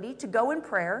responsibility to go in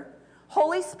prayer.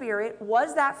 Holy Spirit,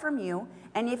 was that from you?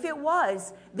 And if it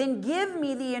was, then give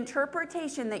me the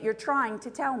interpretation that you're trying to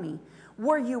tell me.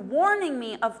 Were you warning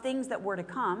me of things that were to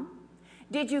come?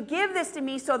 Did you give this to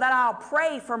me so that I'll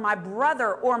pray for my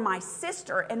brother or my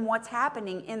sister and what's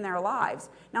happening in their lives?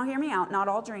 Now hear me out. Not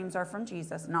all dreams are from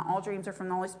Jesus. Not all dreams are from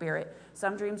the Holy Spirit.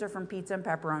 Some dreams are from pizza and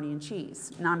pepperoni and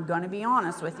cheese. And I'm going to be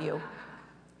honest with you.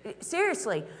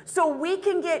 Seriously. So we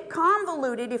can get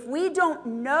convoluted if we don't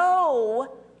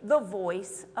know the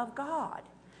voice of God.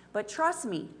 But trust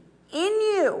me, in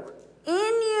you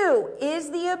is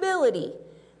the ability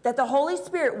that the Holy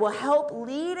Spirit will help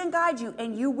lead and guide you,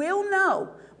 and you will know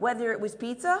whether it was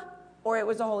pizza or it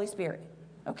was the Holy Spirit,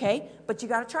 okay? But you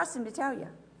got to trust him to tell you,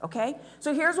 okay?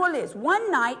 So here's what it is.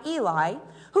 One night, Eli,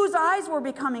 whose eyes were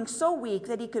becoming so weak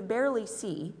that he could barely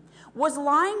see, was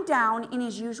lying down in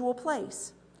his usual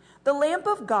place. The lamp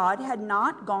of God had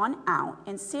not gone out,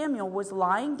 and Samuel was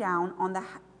lying down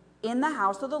in the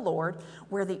house of the Lord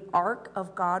where the ark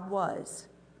of God was.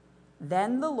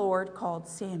 Then the Lord called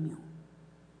Samuel.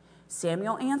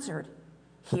 Samuel answered,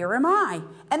 "Here am I."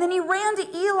 And then he ran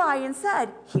to Eli and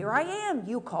said, "Here I am.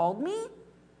 You called me?"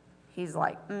 He's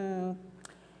like,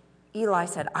 Eli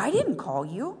said, "I didn't call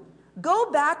you. Go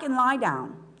back and lie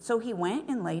down." So he went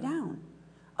and lay down.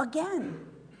 Again,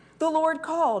 the Lord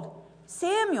called,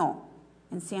 "Samuel."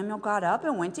 And Samuel got up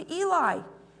and went to Eli.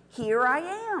 "Here I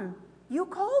am. You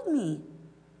called me."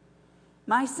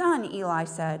 "My son," Eli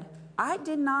said, "I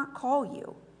did not call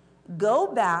you. Go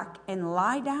back and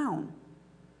lie down."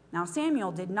 Now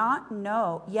Samuel did not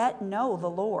yet know the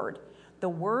Lord. The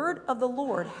word of the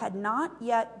Lord had not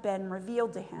yet been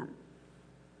revealed to him.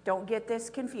 Don't get this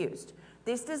confused.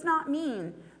 This does not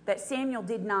mean that Samuel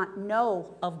did not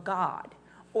know of God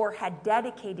or had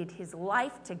dedicated his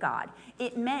life to God.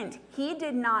 It meant he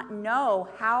did not know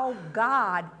how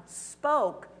God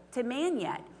spoke to man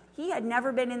yet. He had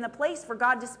never been in the place for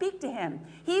God to speak to him.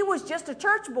 He was just a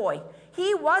church boy.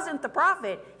 He wasn't the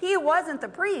prophet. He wasn't the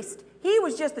priest. He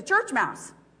was just the church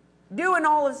mouse. doing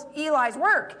all of Eli's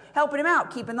work, helping him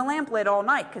out, keeping the lamp lit all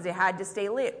night because it had to stay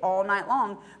lit all night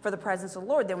long for the presence of the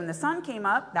Lord. Then when the sun came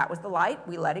up, that was the light.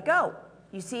 We let it go.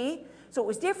 You see? So it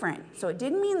was different. So it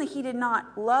didn't mean that he did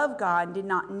not love God and did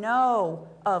not know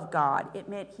of God. It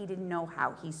meant he didn't know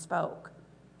how he spoke.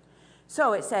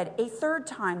 So it said, a third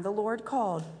time the Lord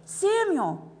called,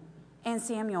 Samuel. And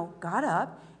Samuel got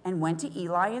up and went to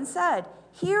Eli and said,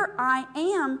 here I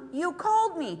am, you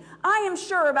called me. I am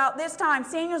sure about this time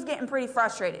Samuel's getting pretty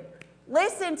frustrated.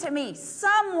 Listen to me,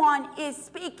 someone is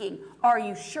speaking. Are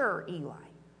you sure, Eli?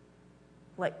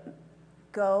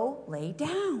 Go lay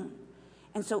down.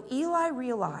 And so Eli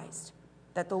realized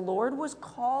that the Lord was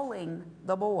calling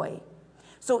the boy.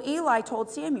 So Eli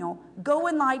told Samuel, go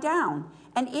and lie down.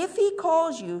 And if he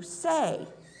calls you, say,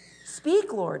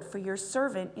 speak, Lord, for your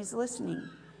servant is listening.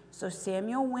 So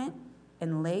Samuel went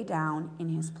and lay down in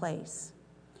his place.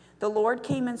 The Lord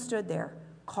came and stood there,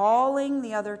 calling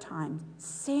the other time,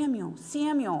 Samuel,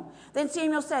 Samuel. Then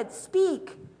Samuel said,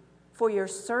 speak, for your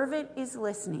servant is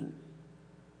listening.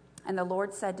 And the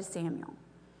Lord said to Samuel,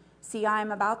 see, I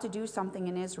am about to do something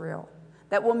in Israel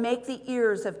that will make the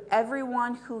ears of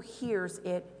everyone who hears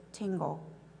it tingle.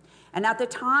 And at the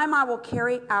time I will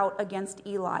carry out against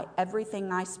Eli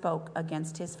everything I spoke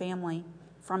against his family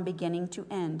from beginning to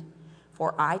end.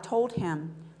 For I told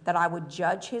him that I would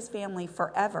judge his family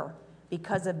forever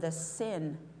because of the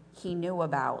sin he knew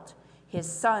about.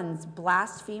 His sons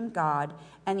blasphemed God,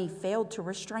 and he failed to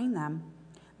restrain them.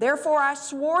 Therefore I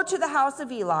swore to the house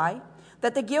of Eli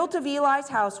that the guilt of Eli's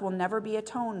house will never be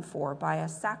atoned for by a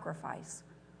sacrifice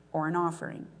or an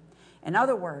offering. In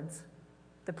other words,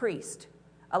 the priest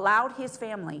allowed his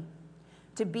family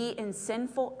to be in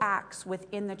sinful acts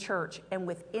within the church and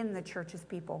within the church's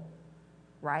people,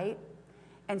 right?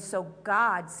 And so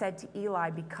God said to Eli,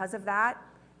 because of that,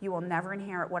 you will never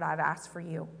inherit what I've asked for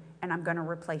you, and I'm going to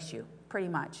replace you, pretty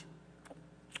much.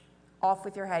 Off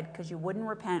with your head, because you wouldn't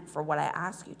repent for what I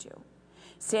asked you to.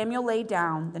 Samuel lay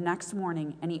down the next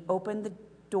morning, and he opened the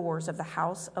doors of the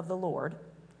house of the Lord,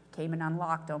 came and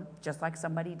unlocked them, just like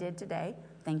somebody did today.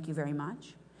 Thank you very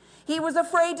much. He was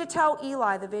afraid to tell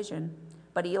Eli the vision,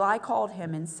 but Eli called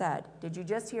him and said, did you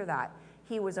just hear that?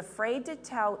 He was afraid to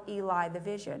tell Eli the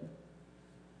vision,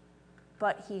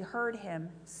 but he heard him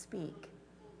speak.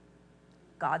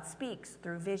 God speaks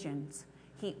through visions.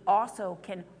 He also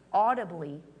can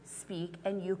audibly speak,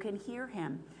 and you can hear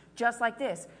him. Just like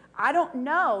this. I don't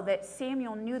know that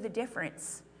Samuel knew the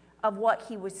difference of what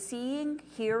he was seeing,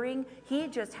 hearing. He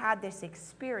just had this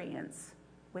experience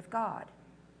with God.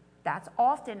 That's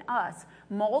often us.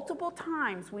 Multiple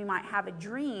times we might have a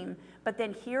dream, but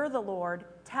then hear the Lord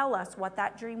tell us what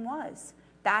that dream was.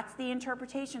 That's the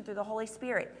interpretation through the Holy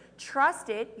Spirit. Trust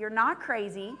it. You're not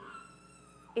crazy.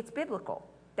 It's biblical.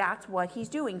 That's what he's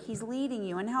doing. He's leading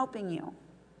you and helping you.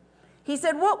 He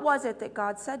said, what was it that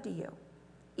God said to you?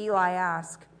 Eli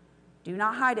asked, do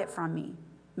not hide it from me.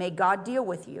 May God deal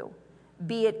with you,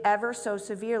 be it ever so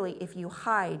severely, if you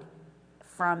hide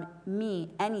from me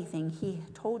anything he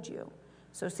told you.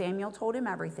 So Samuel told him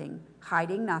everything,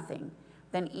 hiding nothing.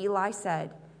 Then Eli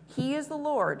said, he is the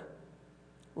Lord.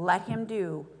 Let him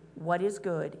do what is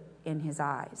good in his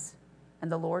eyes.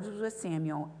 And the Lord was with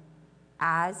Samuel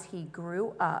as he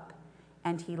grew up,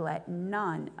 and he let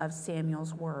none of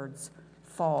Samuel's words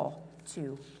fall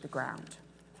to the ground.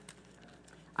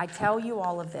 I tell you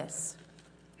all of this.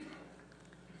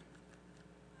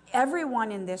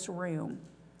 Everyone in this room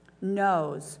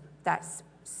knows that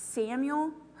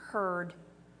Samuel heard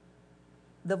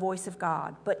the voice of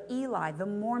God, but Eli, the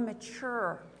more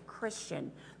mature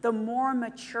Christian, the more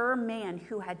mature man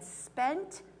who had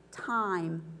spent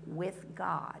time with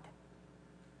God,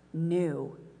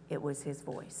 knew it was his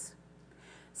voice.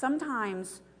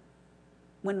 Sometimes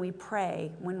when we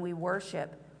pray, when we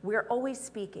worship, we're always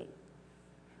speaking.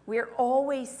 We're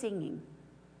always singing.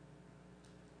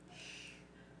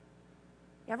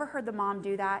 You ever heard the mom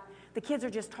do that? The kids are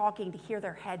just talking to hear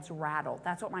their heads rattle.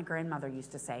 That's what my grandmother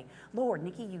used to say. Lord,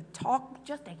 Nikki, you talk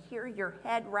just to hear your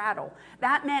head rattle.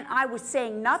 That meant I was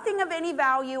saying nothing of any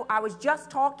value. I was just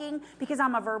talking because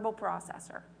I'm a verbal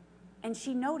processor. And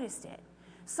she noticed it.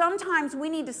 Sometimes we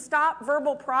need to stop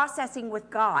verbal processing with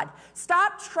God.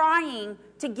 Stop trying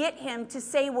to get him to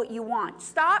say what you want.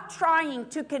 Stop trying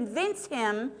to convince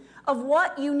him of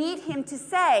what you need him to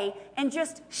say, and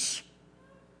just shh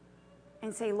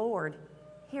and say, Lord,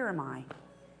 here am I.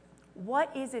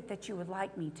 What is it that you would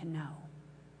like me to know?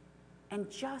 And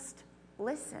just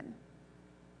listen.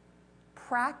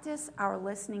 Practice our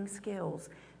listening skills.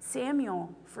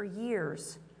 Samuel, for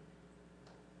years,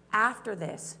 after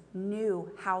this,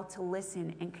 knew how to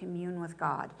listen and commune with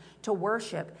God, to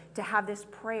worship, to have this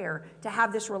prayer, to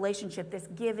have this relationship, this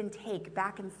give and take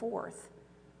back and forth.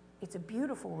 It's a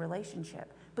beautiful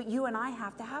relationship, but you and I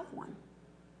have to have one.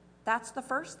 That's the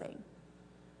first thing.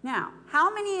 Now,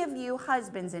 how many of you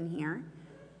husbands in here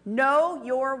know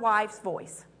your wife's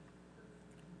voice?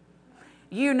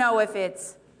 You know if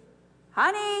it's,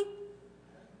 honey,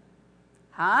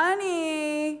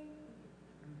 honey,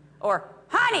 or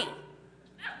honey.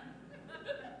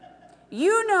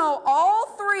 You know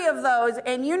all three of those,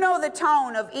 and you know the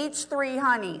tone of each three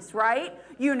honeys, right?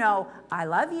 You know, I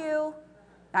love you.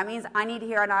 That means I need to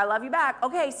hear an I love you back.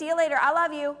 Okay, see you later. I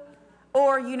love you.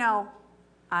 Or, you know,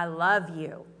 I love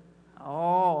you.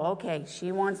 Oh, okay.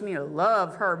 She wants me to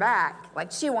love her back.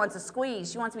 Like she wants a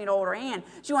squeeze. She wants me to hold her hand.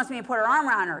 She wants me to put her arm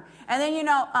around her. And then, you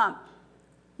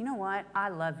know what? I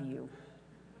love you.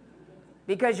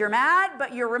 Because you're mad,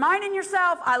 but you're reminding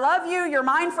yourself, I love you, you're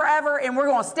mine forever, and we're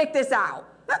going to stick this out.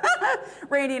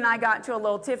 Randy and I got into a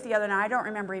little tiff the other night. I don't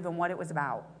remember even what it was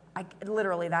about.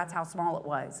 Literally, that's how small it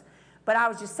was. But I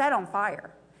was just set on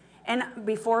fire. And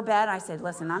before bed, I said,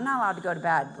 listen, I'm not allowed to go to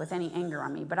bed with any anger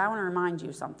on me, but I want to remind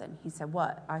you something. He said,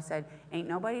 what? I said, ain't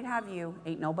nobody to have you,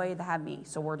 ain't nobody to have me,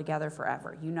 so we're together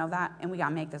forever. You know that? And we got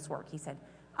to make this work. He said,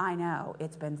 I know,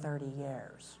 it's been 30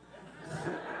 years.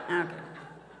 Okay.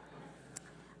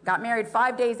 Got married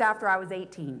 5 days after I was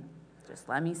 18. Just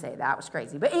let me say, that was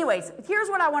crazy. But anyways, here's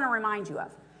what I want to remind you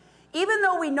of. Even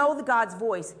though we know the God's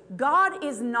voice, God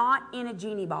is not in a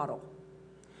genie bottle.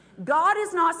 God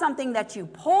is not something that you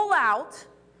pull out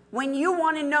when you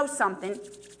want to know something.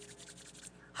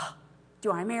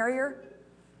 Do I marry her?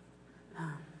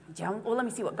 Well, let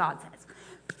me see what God says.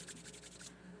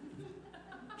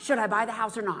 Should I buy the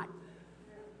house or not?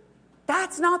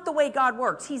 That's not the way God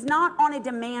works. He's not on a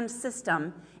demand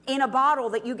system in a bottle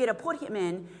that you get to put him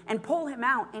in and pull him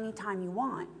out anytime you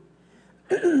want.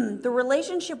 The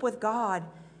relationship with God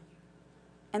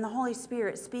and the Holy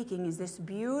Spirit speaking is this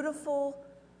beautiful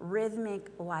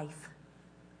rhythmic life.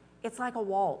 It's like a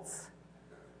waltz.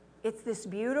 It's this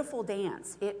beautiful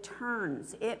dance. It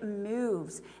turns, it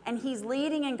moves, and he's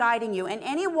leading and guiding you. And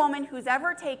any woman who's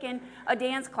ever taken a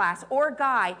dance class or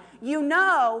guy, you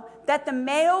know that the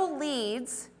male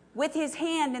leads with his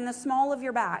hand in the small of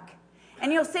your back.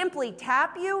 And he'll simply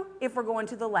tap you if we're going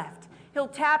to the left. He'll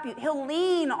tap you. He'll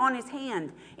lean on his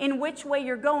hand in which way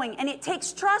you're going. And it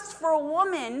takes trust for a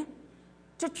woman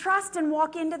to trust and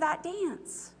walk into that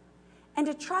dance and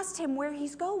to trust him where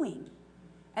he's going.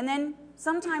 And then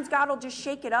sometimes God will just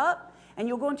shake it up and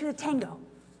you'll go into the tango.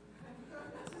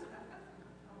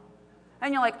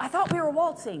 And you're like, I thought we were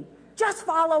waltzing. Just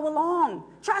follow along.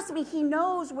 Trust me, he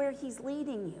knows where he's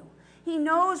leading you. He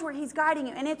knows where he's guiding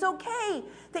you. And it's okay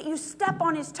that you step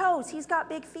on his toes. He's got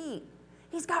big feet.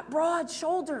 He's got broad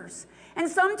shoulders. And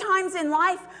sometimes in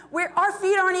life, our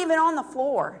feet aren't even on the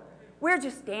floor. We're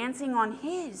just dancing on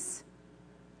his.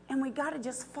 And we got to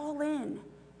just fall in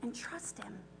and trust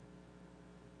him.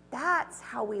 That's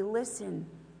how we listen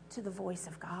to the voice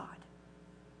of God.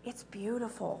 It's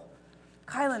beautiful.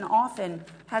 Kylan often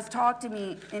has talked to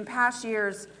me in past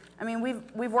years. I mean,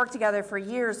 we've worked together for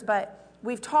years, but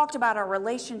we've talked about our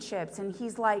relationships, and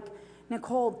he's like,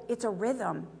 Nicole, it's a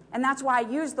rhythm. And that's why I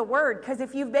use the word, because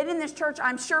if you've been in this church,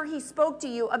 I'm sure he spoke to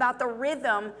you about the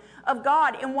rhythm of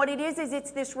God. And what it is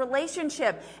it's this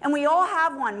relationship. And we all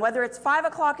have one, whether it's 5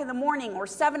 o'clock in the morning or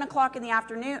 7 o'clock in the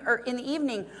afternoon or in the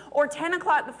evening or 10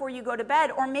 o'clock before you go to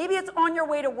bed. Or maybe it's on your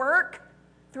way to work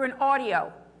through an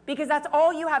audio, because that's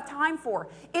all you have time for.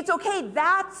 It's okay.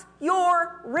 That's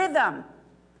your rhythm.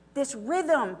 This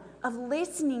rhythm of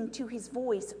listening to his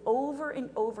voice over and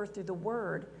over through the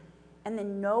word, and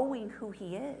then knowing who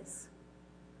he is.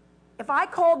 If I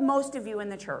called most of you in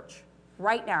the church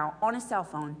right now on a cell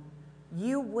phone,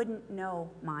 you wouldn't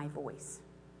know my voice,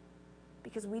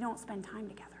 because we don't spend time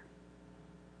together.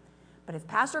 But if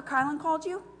Pastor Kylan called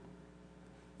you,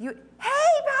 hey,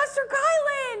 Pastor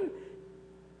Kylan,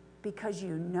 because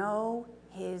you know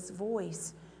his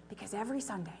voice. Because every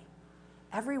Sunday,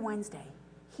 every Wednesday,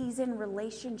 he's in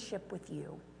relationship with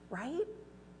you, right?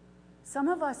 Some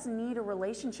of us need a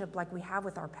relationship like we have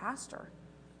with our pastor,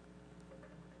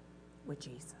 with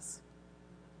Jesus.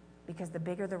 Because the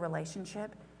bigger the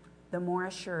relationship, the more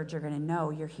assured you're going to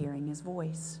know you're hearing his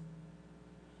voice.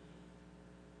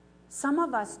 Some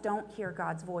of us don't hear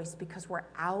God's voice because we're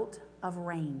out of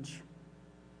range.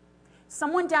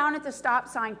 Someone down at the stop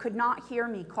sign could not hear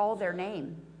me call their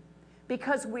name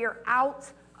because we're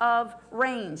out of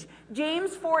range.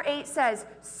 James 4:8 says,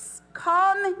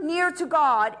 come near to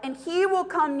God, and he will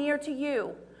come near to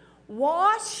you.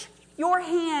 Wash your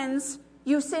hands,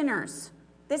 you sinners.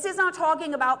 This is not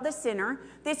talking about the sinner.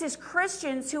 This is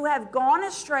Christians who have gone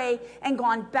astray and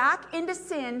gone back into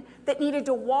sin that needed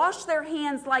to wash their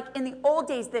hands like in the old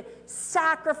days, the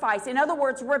sacrifice. In other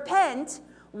words, repent,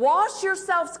 wash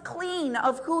yourselves clean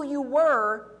of who you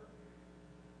were,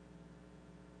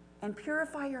 and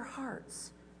purify your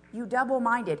hearts, you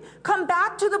double-minded. Come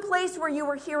back to the place where you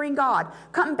were hearing God.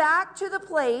 Come back to the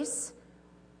place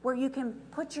where you can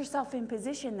put yourself in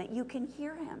position that you can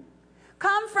hear him.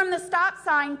 Come from the stop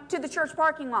sign to the church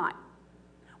parking lot,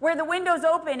 where the window's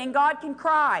open and God can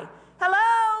cry,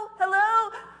 hello,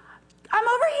 hello, I'm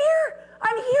over here,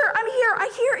 I'm here,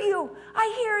 I hear you,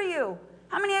 I hear you.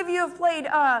 How many of you have played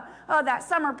that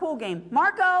summer pool game?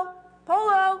 Marco,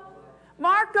 Polo,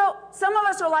 Marco. Some of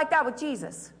us are like that with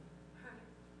Jesus.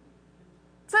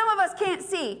 Some of us can't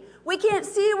see. We can't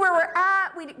see where we're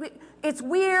at. It's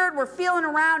weird. We're feeling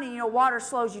around, and water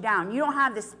slows you down. You don't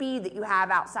have the speed that you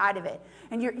have outside of it,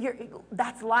 and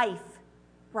that's life,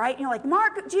 right? And you're like,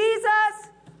 Mark, Jesus,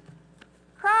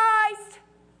 Christ,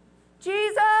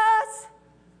 Jesus,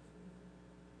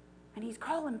 and he's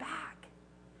calling back.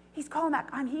 He's calling back.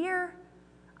 I'm here.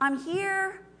 I'm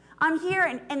here. I'm here.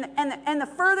 And the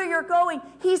further you're going,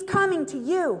 he's coming to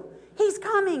you. He's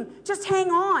coming. Just hang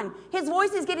on. His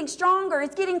voice is getting stronger.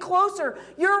 It's getting closer.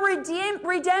 Your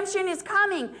redemption is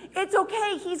coming. It's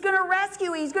okay. He's going to rescue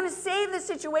you. He's going to save the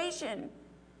situation.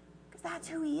 Because that's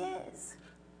who he is.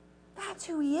 That's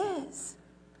who he is.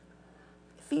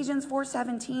 Ephesians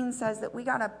 4:17 says that we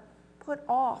got to put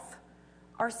off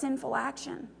our sinful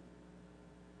action.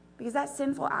 Because that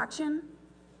sinful action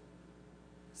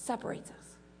separates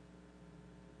us.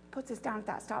 Puts us down at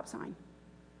that stop sign.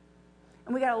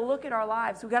 And we got to look at our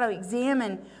lives. We got to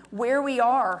examine where we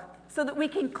are so that we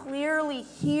can clearly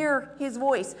hear his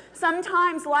voice.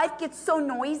 Sometimes life gets so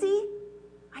noisy.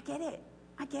 I get it.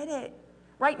 I get it.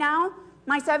 Right now,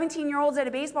 my 17-year-old's at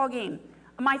a baseball game.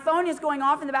 My phone is going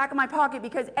off in the back of my pocket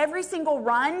because every single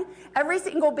run, every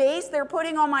single base they're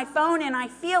putting on my phone, and I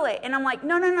feel it. And I'm like,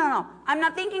 no. I'm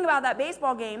not thinking about that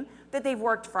baseball game that they've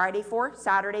worked Friday for,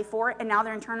 Saturday for, and now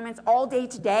they're in tournaments all day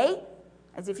today.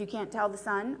 As if you can't tell, the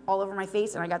sun all over my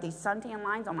face, and I got these suntan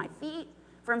lines on my feet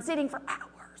from sitting for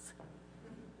hours.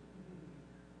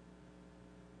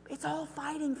 It's all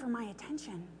fighting for my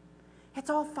attention. It's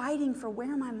all fighting for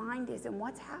where my mind is and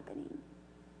what's happening.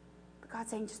 But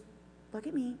God's saying, just look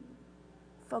at me.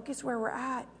 Focus where we're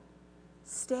at.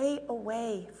 Stay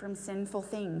away from sinful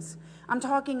things. I'm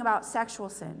talking about sexual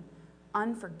sin,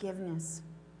 unforgiveness.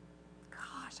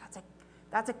 Gosh,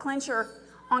 that's a clincher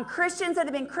on Christians that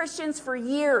have been Christians for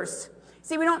years.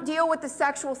 See, we don't deal with the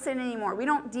sexual sin anymore. We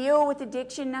don't deal with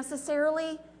addiction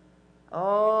necessarily.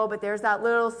 Oh, but there's that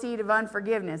little seed of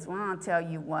unforgiveness. Well, I'll tell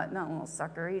you what, that little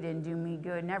sucker, he didn't do me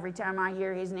good. And every time I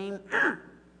hear his name,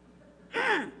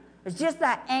 it's just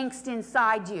that angst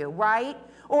inside you, right?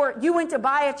 Or you went to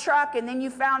buy a truck and then you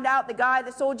found out the guy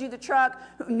that sold you the truck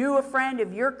who knew a friend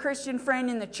of your Christian friend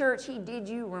in the church, he did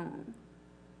you wrong.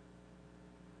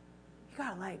 You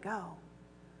got to let it go.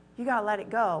 You got to let it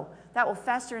go. That will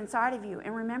fester inside of you.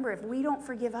 And remember, if we don't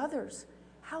forgive others,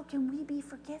 how can we be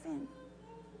forgiven?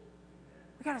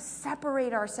 We got to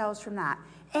separate ourselves from that.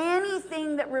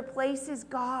 Anything that replaces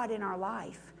God in our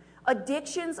life.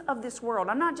 Addictions of this world.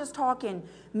 I'm not just talking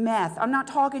meth. I'm not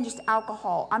talking just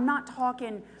alcohol. I'm not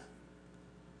talking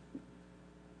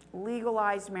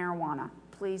legalized marijuana.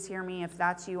 Please hear me. If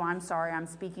that's you, I'm sorry. I'm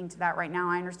speaking to that right now.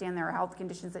 I understand there are health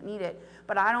conditions that need it.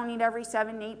 But I don't need every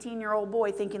 7, 18-year-old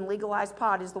boy thinking legalized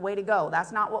pot is the way to go.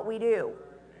 That's not what we do.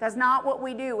 That's not what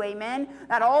we do. Amen?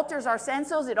 That alters our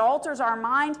senses. It alters our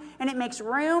mind. And it makes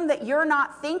room that you're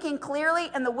not thinking clearly.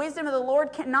 And the wisdom of the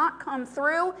Lord cannot come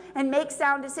through and make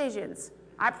sound decisions.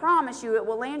 I promise you, it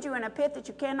will land you in a pit that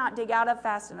you cannot dig out of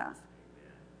fast enough.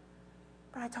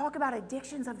 But I talk about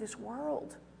addictions of this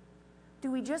world. Do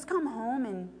we just come home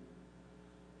and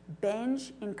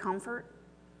binge in comfort?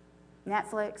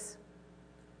 Netflix,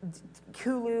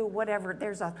 Hulu, whatever.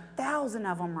 There's 1,000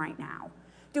 of them right now.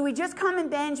 Do we just come and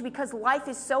binge because life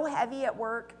is so heavy at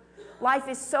work? Life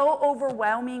is so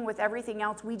overwhelming with everything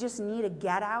else. We just need a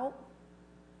get out.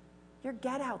 Your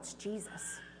get out's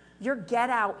Jesus. Your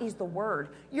get out is the word.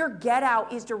 Your get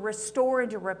out is to restore and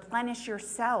to replenish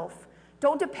yourself.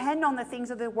 Don't depend on the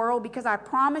things of the world, because I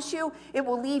promise you, it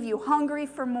will leave you hungry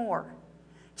for more.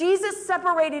 Jesus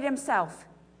separated himself.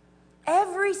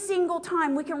 Every single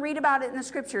time, we can read about it in the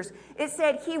scriptures, it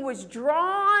said he was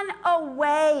drawn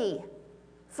away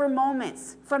for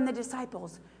moments from the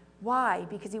disciples. Why?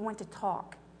 Because he went to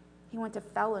talk. He went to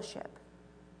fellowship.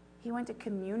 He went to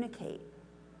communicate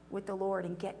with the Lord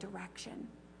and get direction.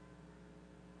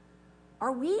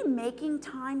 Are we making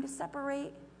time to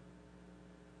separate?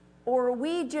 Or are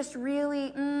we just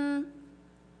really,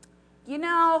 you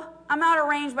know, I'm out of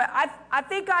range, but I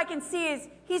think I can see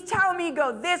he's telling me to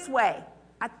go this way.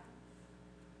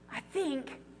 I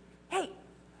think, hey,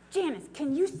 Janice,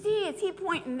 can you see, is he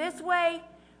pointing this way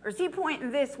or is he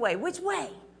pointing this way? Which way?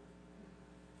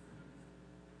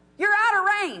 You're out of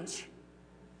range.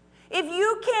 If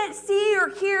you can't see or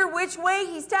hear which way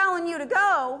he's telling you to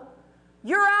go,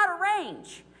 you're out of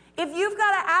range. If you've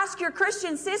got to ask your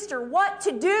Christian sister what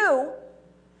to do,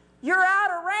 you're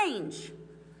out of range.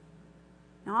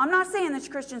 Now, I'm not saying that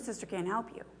your Christian sister can't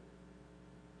help you.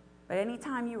 But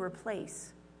anytime you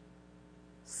replace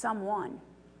someone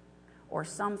or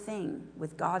something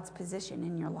with God's position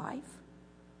in your life,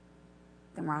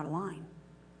 then we're out of line.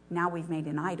 Now we've made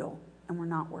an idol and we're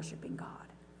not worshiping God.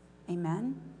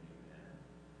 Amen?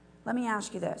 Let me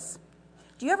ask you this.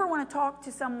 Do you ever want to talk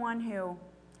to someone who,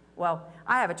 well,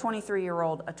 I have a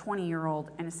 23-year-old, a 20-year-old,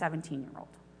 and a 17-year-old.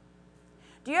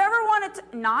 Do you ever want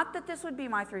to, not that this would be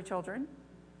my 3 children.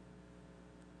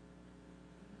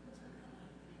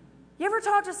 You ever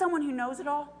talk to someone who knows it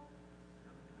all?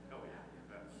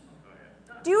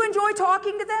 Do you enjoy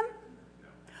talking to them?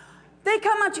 They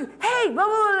come up to you, hey, blah,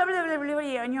 blah, blah, blah, blah, blah,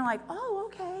 and you're like, oh,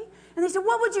 okay. And they say,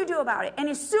 what would you do about it? And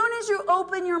as soon as you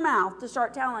open your mouth to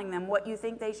start telling them what you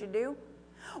think they should do,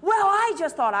 well, I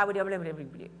just thought I would do, blah, blah, blah,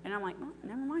 blah. And I'm like, oh,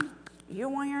 never mind. You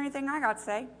don't want to hear anything I got to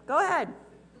say. Go ahead.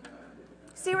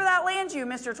 See where that lands you,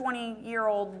 Mr.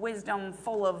 20-year-old wisdom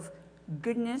full of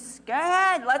goodness. Go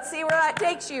ahead. Let's see where that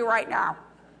takes you right now.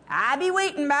 I'll be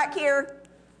waiting back here.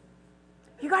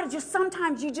 You got to just,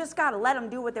 sometimes you just got to let them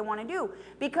do what they want to do.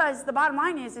 Because the bottom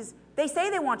line is they say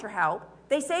they want your help.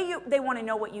 They say they want to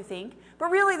know what you think.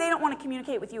 But really, they don't want to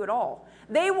communicate with you at all.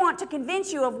 They want to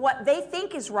convince you of what they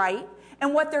think is right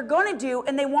and what they're going to do,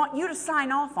 and they want you to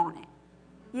sign off on it.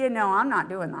 You know, I'm not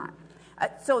doing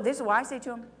that. So this is why I say to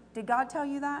them, did God tell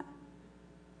you that?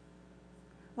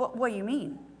 What do you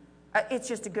mean? It's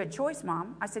just a good choice,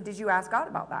 Mom. I said, did you ask God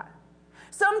about that?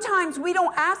 Sometimes we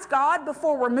don't ask God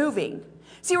before we're moving.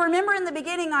 See, remember in the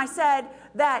beginning I said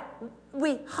that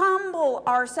we humble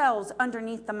ourselves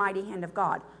underneath the mighty hand of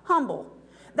God. Humble.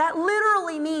 That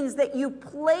literally means that you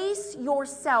place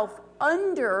yourself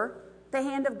under the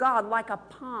hand of God like a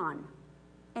pawn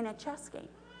in a chess game.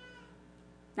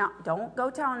 Now, don't go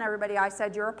telling everybody I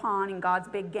said you're a pawn in God's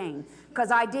big game,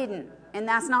 because I didn't. And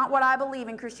that's not what I believe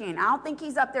in Christianity. I don't think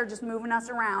he's up there just moving us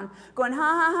around, going ha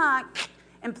ha ha,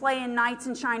 and playing knights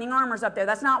in shining armors up there.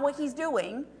 That's not what he's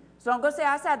doing. So don't go say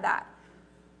I said that.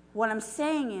 What I'm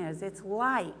saying is it's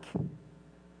like.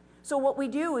 So what we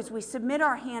do is we submit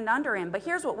our hand under him. But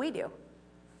here's what we do.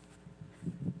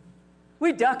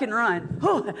 We duck and run.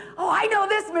 Oh, I know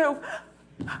this move.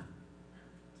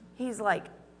 He's like,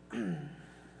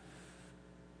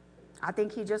 I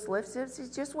think he just lifts it. He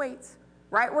just waits.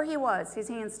 Right where he was, his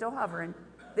hand's still hovering.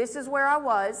 This is where I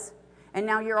was. And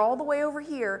now you're all the way over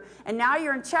here. And now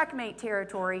you're in checkmate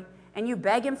territory. And you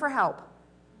beg him for help.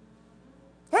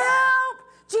 Help!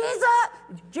 Jesus!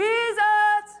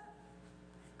 Jesus!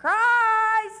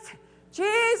 Christ!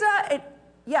 Jesus!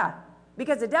 Yeah,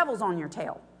 because the devil's on your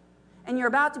tail. And you're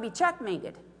about to be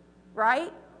checkmated.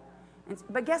 Right?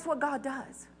 But guess what God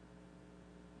does?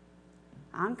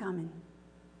 I'm coming.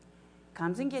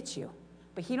 Comes and gets you.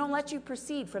 But he don't let you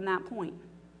proceed from that point.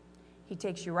 He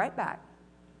takes you right back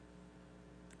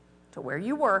to where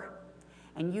you were,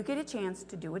 and you get a chance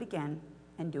to do it again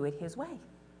and do it his way.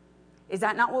 Is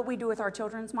that not what we do with our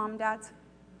children's mom and dads?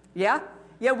 Yeah?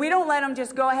 Yeah, we don't let them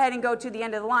just go ahead and go to the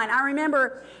end of the line. I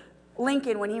remember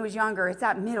Lincoln when he was younger. It's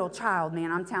that middle child,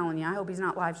 man, I'm telling you. I hope he's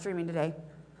not live streaming today.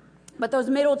 But those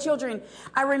middle children,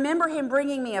 I remember him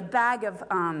bringing me a bag of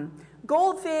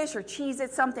goldfish or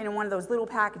Cheez-It, something in one of those little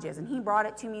packages. And he brought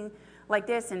it to me like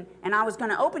this, and I was going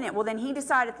to open it. Well, then he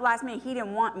decided at the last minute he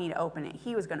didn't want me to open it.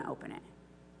 He was going to open it.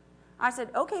 I said,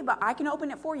 okay, but I can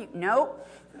open it for you. Nope.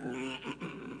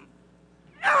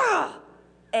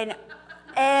 And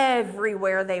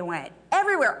everywhere they went.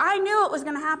 Everywhere. I knew it was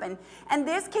going to happen. And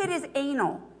this kid is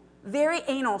anal. Very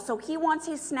anal. So he wants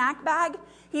his snack bag.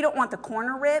 He don't want the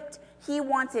corner ripped. He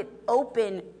wants it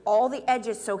open, all the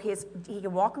edges, so he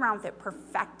can walk around with it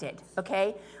perfected,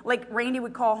 okay? Like Randy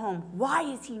would call home, why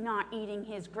is he not eating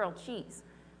his grilled cheese?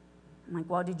 I'm like,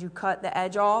 well, did you cut the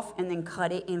edge off and then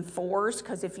cut it in 4s?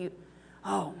 Because if you,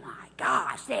 oh my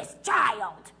gosh, this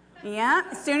child. Yeah,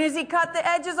 as soon as he cut the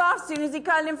edges off, as soon as he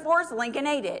cut it in 4s, Lincoln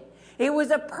ate it. It was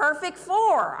a perfect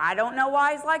 4. I don't know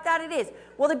why he's like that, it is.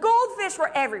 Well, the goldfish were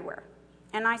everywhere.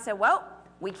 And I said, well,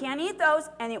 we can't eat those.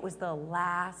 And it was the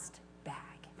last bag.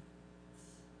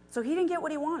 So he didn't get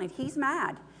what he wanted. He's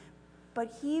mad.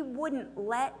 But he wouldn't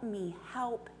let me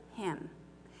help him.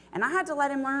 And I had to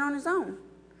let him learn on his own.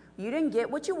 You didn't get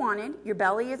what you wanted. Your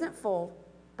belly isn't full.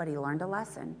 But he learned a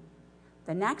lesson.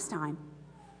 The next time,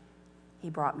 he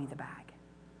brought me the bag.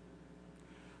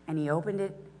 And he opened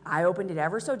it. I opened it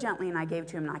ever so gently, and I gave it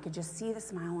to him, and I could just see the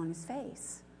smile on his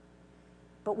face.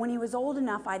 But when he was old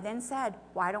enough, I then said,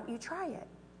 why don't you try it?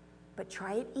 But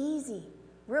try it easy,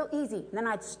 real easy. And then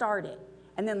I'd start it,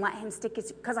 and then let him stick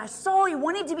his, because I saw he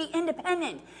wanted to be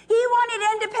independent. He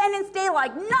wanted Independence Day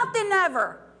like nothing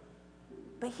ever.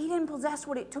 But he didn't possess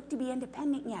what it took to be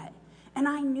independent yet. And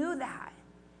I knew that.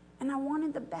 And I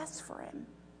wanted the best for him.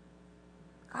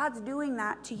 God's doing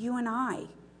that to you and I.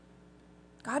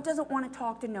 God doesn't want to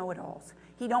talk to know-it-alls.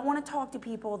 He don't want to talk to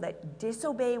people that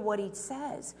disobey what he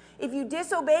says. If you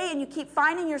disobey and you keep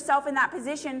finding yourself in that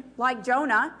position, like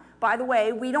Jonah, by the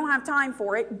way, we don't have time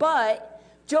for it, but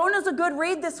Jonah's a good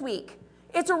read this week.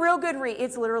 It's a real good read.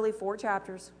 It's literally 4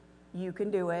 chapters. You can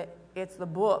do it. It's the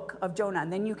book of Jonah.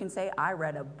 And then you can say, I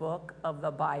read a book of the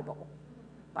Bible.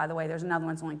 By the way, there's another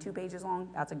one that's only 2 pages long.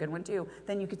 That's a good one, too.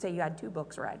 Then you could say you had 2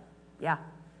 books read. Yeah.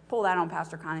 Pull that on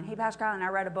Pastor Colin. Hey, Pastor Colin, I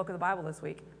read a book of the Bible this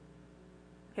week.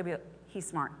 He'll be like, he's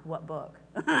smart. What book?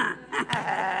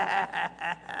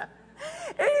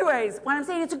 Anyways, what I'm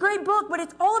saying, it's a great book, but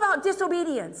it's all about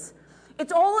disobedience.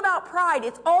 It's all about pride.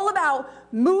 It's all about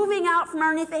moving out from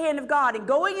underneath the hand of God and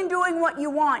going and doing what you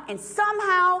want. And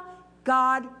somehow,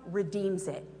 God redeems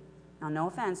it. Now, no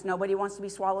offense. Nobody wants to be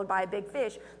swallowed by a big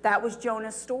fish. That was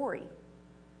Jonah's story.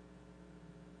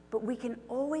 But we can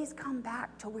always come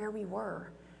back to where we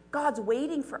were. God's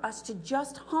waiting for us to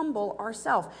just humble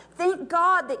ourselves. Thank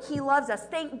God that he loves us.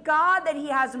 Thank God that he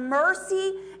has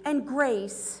mercy and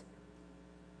grace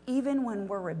even when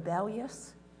we're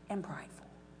rebellious and prideful.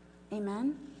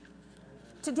 Amen?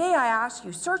 Today I ask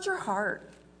you, search your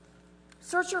heart.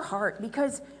 Search your heart,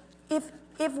 because if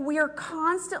we're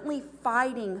constantly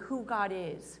fighting who God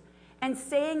is and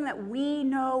saying that we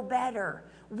know better,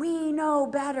 isn't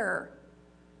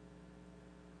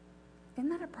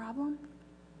that a problem?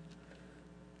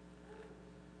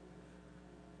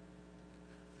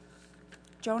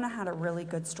 Jonah had a really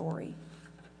good story.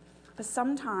 But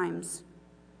sometimes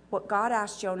what God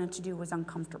asked Jonah to do was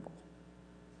uncomfortable.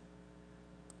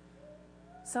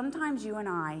 Sometimes you and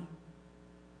I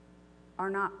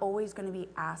are not always going to be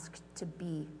asked to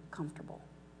be comfortable.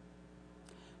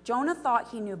 Jonah thought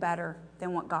he knew better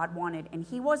than what God wanted, and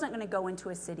he wasn't going to go into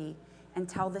a city and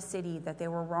tell the city that they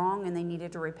were wrong and they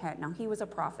needed to repent. Now, he was a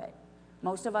prophet.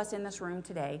 Most of us in this room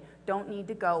today don't need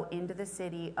to go into the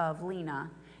city of Lena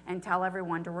and tell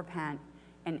everyone to repent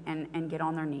and get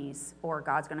on their knees, or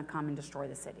God's going to come and destroy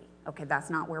the city. Okay, that's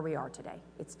not where we are today.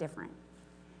 It's different.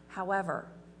 However,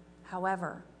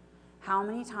 how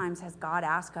many times has God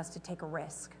asked us to take a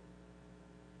risk,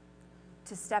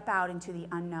 to step out into the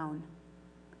unknown,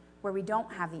 where we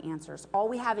don't have the answers? All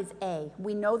we have is A.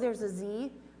 We know there's a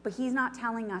Z, but he's not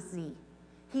telling us Z.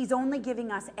 He's only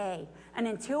giving us A. And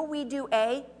until we do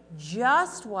A,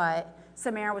 just what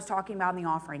Samara was talking about in the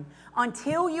offering,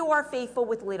 until you are faithful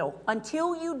with little,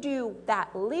 until you do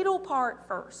that little part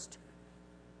first,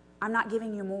 I'm not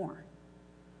giving you more.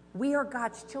 We are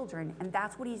God's children, and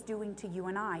that's what he's doing to you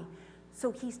and I.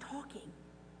 So he's talking.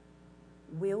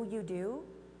 Will you do?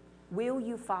 Will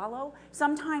you follow?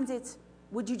 Sometimes it's,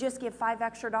 would you just give $5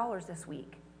 extra this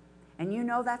week? And you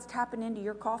know that's tapping into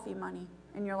your coffee money.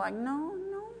 And you're like, no,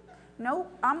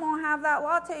 I'm going to have that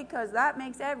latte because that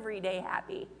makes every day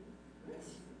happy.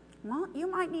 Well, you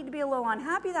might need to be a little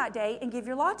unhappy that day and give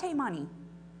your latte money.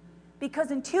 Because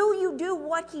until you do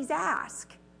what he's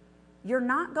asked, you're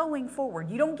not going forward.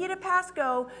 You don't get a pass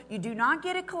go. You do not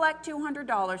get to collect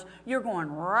 $200. You're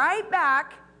going right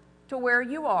back to where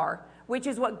you are, which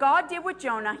is what God did with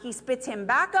Jonah. He spits him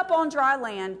back up on dry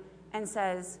land and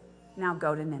says, now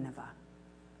go to Nineveh.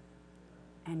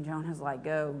 And Jonah's like,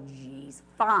 oh, geez,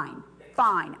 fine,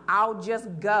 I'll just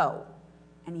go.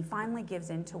 And he finally gives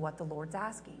in to what the Lord's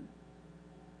asking.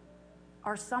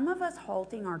 Are some of us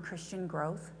halting our Christian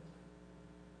growth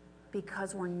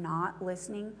because we're not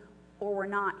listening, or we're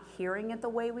not hearing it the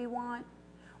way we want,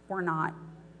 we're not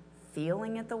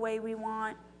feeling it the way we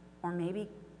want, or maybe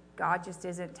God just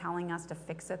isn't telling us to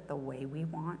fix it the way we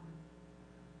want?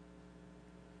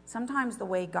 Sometimes the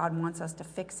way God wants us to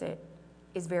fix it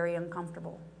is very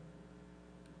uncomfortable.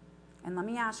 And let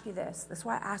me ask you this. This is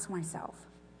what I ask myself.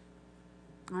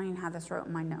 I don't even have this wrote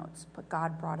in my notes, but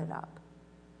God brought it up.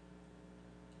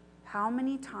 How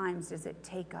many times does it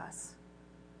take us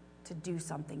to do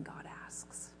something God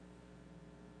asks?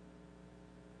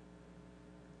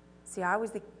 See, I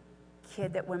was the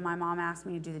kid that when my mom asked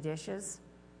me to do the dishes,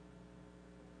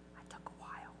 I took a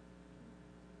while.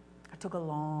 I took a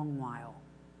long while.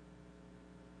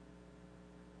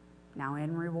 Now,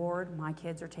 in reward, my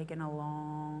kids are taking a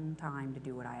long time to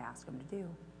do what I ask them to do.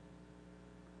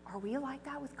 Are we like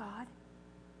that with God?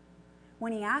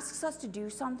 When he asks us to do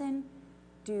something,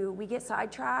 do we get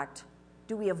sidetracked?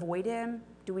 Do we avoid him?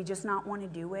 Do we just not want to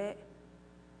do it?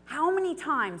 How many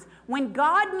times, when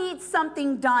God needs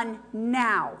something done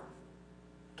now,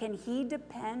 can he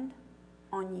depend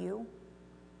on you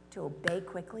to obey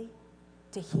quickly,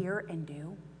 to hear and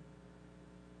do?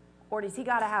 Or does he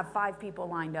got to have 5 people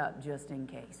lined up just in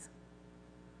case?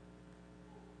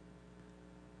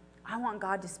 I want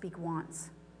God to speak once,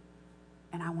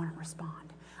 and I want to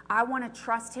respond. I want to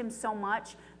trust him so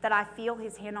much that I feel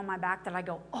his hand on my back that I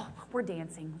go, oh, we're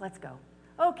dancing. Let's go.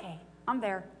 Okay, I'm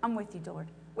there. I'm with you, Lord.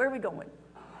 Where are we going?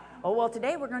 Oh, well,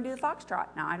 today we're going to do the foxtrot.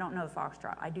 Now, I don't know the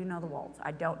foxtrot. I do know the waltz.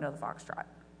 I don't know the foxtrot.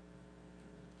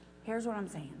 Here's what I'm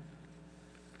saying.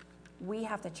 We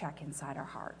have to check inside our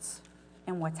hearts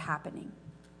and what's happening.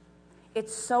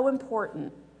 It's so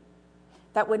important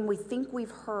that when we think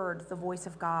we've heard the voice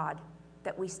of God,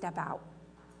 that we step out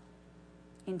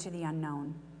into the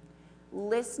unknown.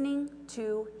 Listening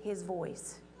to his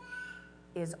voice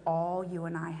is all you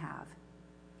and I have.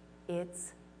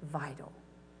 It's vital.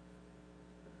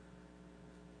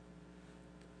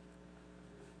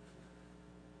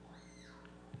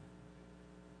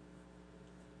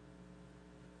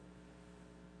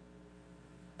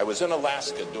 I was in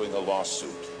Alaska doing a lawsuit.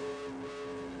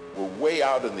 We're way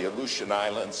out in the Aleutian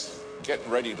Islands, getting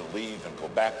ready to leave and go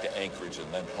back to Anchorage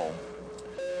and then home.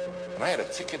 And I had a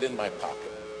ticket in my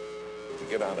pocket to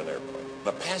get on an airplane.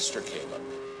 The pastor came up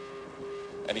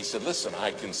and he said, listen, I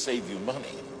can save you money.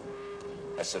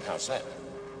 I said, how's that?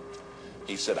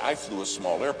 He said, I flew a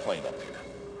small airplane up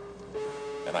here.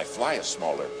 And I fly a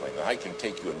small airplane, and I can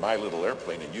take you in my little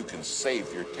airplane and you can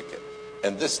save your ticket.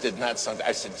 And this did not sound,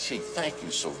 I said, gee, thank you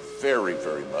so very,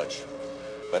 very much.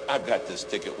 But I've got this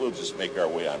ticket. We'll just make our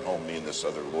way on home, me and this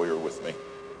other lawyer with me.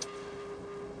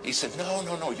 He said,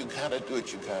 no, you gotta do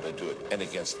it, you gotta do it. And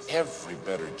against every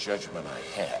better judgment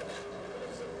I had,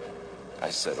 I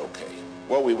said, okay.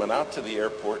 Well, we went out to the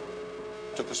airport,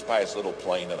 took us by his little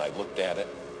plane, and I looked at it,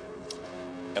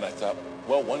 and I thought,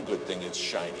 well, one good thing, it's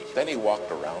shiny. Then he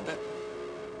walked around it.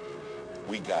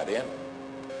 We got in.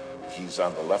 He's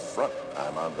on the left front,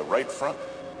 I'm on the right front.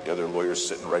 The other lawyer's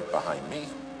sitting right behind me.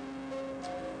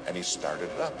 And he started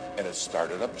it up, and it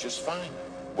started up just fine.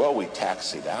 Well, we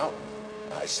taxied out.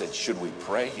 I said, should we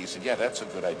pray? He said, yeah, that's a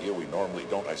good idea. We normally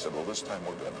don't. I said, well, this time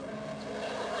we're gonna.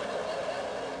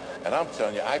 And I'm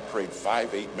telling you, I prayed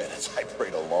 5-8 minutes. I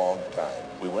prayed a long time.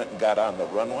 We went and got on the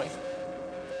runway.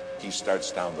 He starts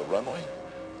down the runway.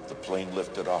 The plane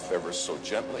lifted off ever so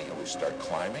gently, and we start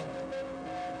climbing.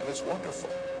 And it's wonderful.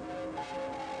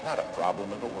 Not a problem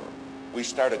in the world. We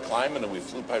started climbing, and we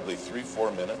flew probably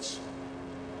 3-4 minutes.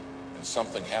 And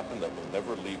something happened that will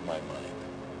never leave my mind.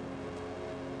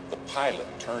 The pilot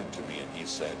turned to me and he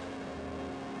said,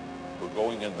 we're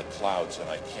going in the clouds and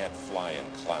I can't fly in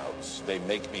clouds. They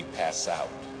make me pass out.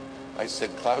 I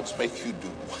said, clouds make you do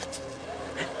what?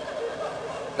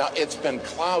 Now, it's been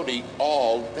cloudy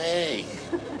all day.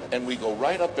 And we go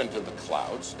right up into the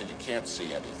clouds and you can't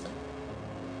see anything.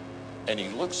 And he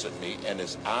looks at me and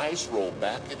his eyes roll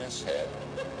back in his head.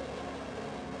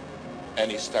 And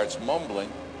he starts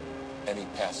mumbling and he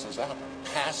passes out.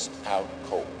 Passed out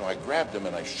cold. Now, I grabbed him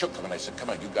and I shook him and I said,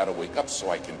 come on, you got to wake up so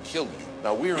I can kill you.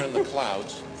 Now, we were in the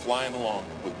clouds flying along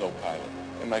with no pilot.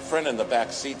 And my friend in the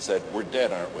back seat said, we're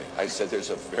dead, aren't we? I said,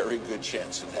 there's a very good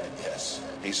chance of that, yes.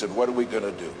 He said, what are we going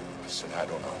to do? I said, I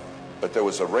don't know. But there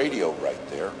was a radio right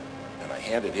there, and I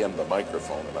handed him the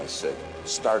microphone, and I said,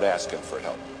 start asking for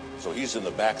help. So he's in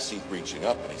the back seat reaching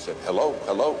up, and he said, hello,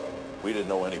 hello. We didn't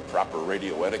know any proper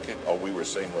radio etiquette. All we were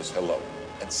saying was hello.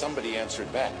 And somebody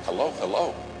answered back, hello,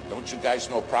 hello. Don't you guys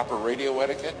know proper radio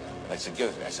etiquette? And I said, give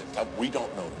it to me. I said, we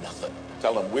don't know nothing.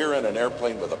 Tell them we're in an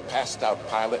airplane with a passed out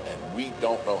pilot and we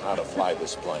don't know how to fly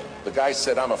this plane. The guy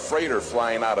said, I'm a freighter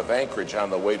flying out of Anchorage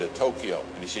on the way to Tokyo.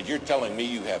 And he said, you're telling me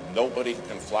you have nobody who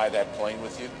can fly that plane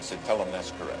with you? I said, tell him that's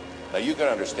correct. Now you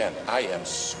gotta understand, I am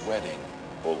sweating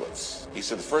bullets. He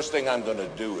said, the first thing I'm gonna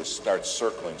do is start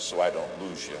circling so I don't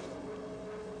lose you,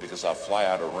 because I'll fly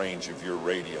out of range of your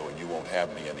radio and you won't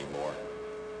have me anymore.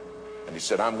 And he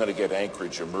said, I'm gonna get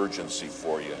Anchorage Emergency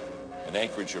for you. And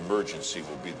Anchorage Emergency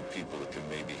will be the people that can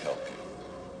maybe help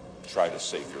you. Try to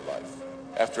save your life.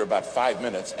 After about 5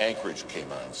 minutes, Anchorage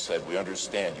came on and said, we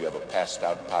understand you have a passed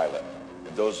out pilot.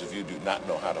 And those of you do not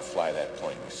know how to fly that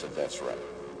plane. We said, that's right.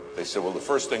 They said, well, the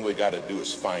first thing we gotta do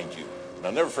is find you. And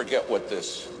I'll never forget what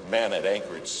this man at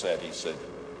Anchorage said. He said,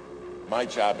 my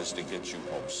job is to get you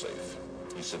home safe.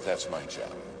 He said, that's my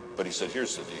job. But he said,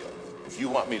 here's the deal. if you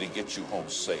want me to get you home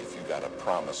safe, you got to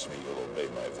promise me you'll obey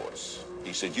my voice.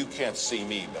 He said, you can't see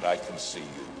me, but I can see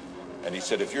you. And he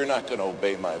said, if you're not going to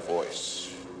obey my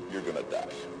voice, you're going to die.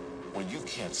 When you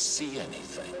can't see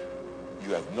anything,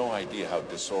 you have no idea how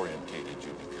disorientated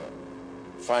you become.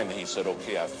 Finally, he said,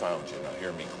 okay, I found you. Now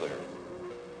hear me clear.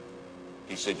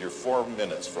 He said, you're 4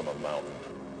 minutes from a mountain.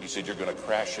 He said, you're going to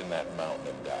crash in that mountain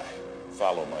and die.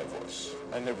 Follow my voice.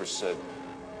 I never said,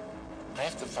 I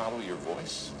have to follow your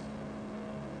voice?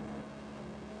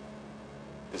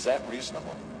 Is that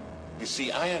reasonable? You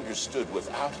see, I understood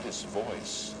without his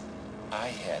voice, I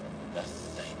had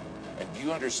nothing. And do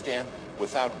you understand?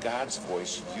 Without God's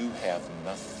voice, you have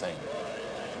nothing.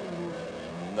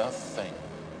 Nothing.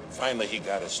 Finally, he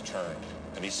got us turned.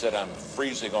 And he said, I'm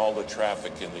freezing all the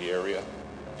traffic in the area.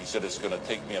 He said, it's going to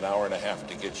take me an hour and a half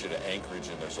to get you to Anchorage,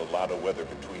 and there's a lot of weather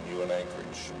between you and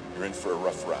Anchorage. You're in for a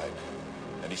rough ride.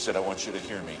 And he said, I want you to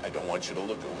hear me. I don't want you to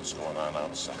look at what's going on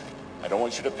outside. I don't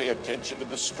want you to pay attention to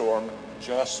the storm,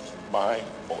 just my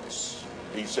voice.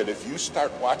 He said, if you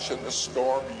start watching the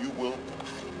storm, you will die.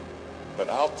 But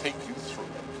I'll take you through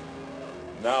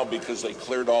it. Now, because they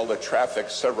cleared all the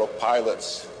traffic, several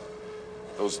pilots,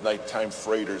 those nighttime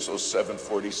freighters, those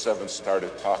 747s,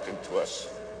 started talking to us.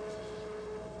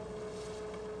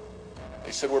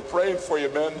 They said, we're praying for you,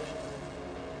 men.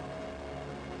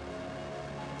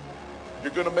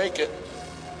 You're going to make it.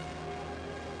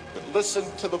 But listen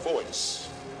to the voice.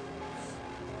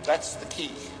 That's the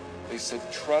key. They said,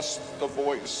 trust the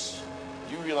voice.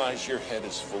 You realize your head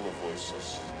is full of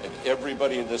voices, and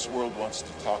everybody in this world wants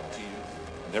to talk to you,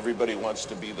 and everybody wants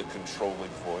to be the controlling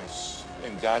voice.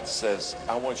 And God says,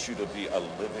 I want you to be a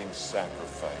living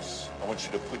sacrifice. I want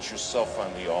you to put yourself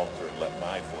on the altar and let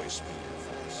my voice be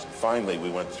your voice. Finally, we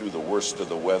went through the worst of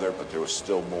the weather, but there was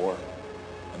still more.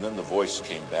 And then the voice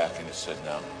came back and it said,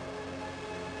 now,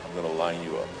 I'm going to line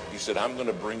you up. He said, I'm going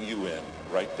to bring you in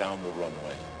right down the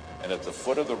runway. And at the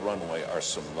foot of the runway are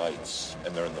some lights,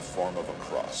 and they're in the form of a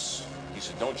cross. He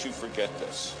said, don't you forget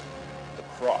this. The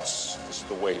cross is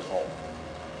the way home.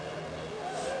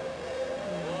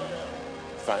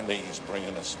 Finally, he's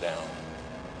bringing us down.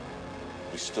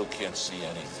 We still can't see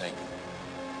anything.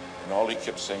 And all he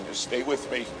kept saying is, stay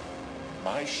with me.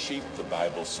 My sheep, the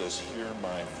Bible says, hear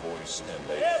my voice and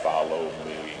they follow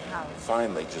me.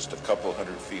 Finally, just a couple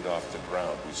 100 feet off the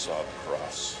ground, we saw the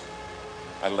cross.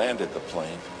 I landed the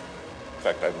plane. In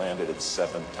fact, I landed it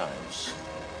 7 times.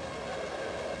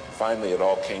 Finally, it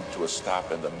all came to a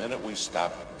stop, and the minute we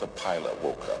stopped, the pilot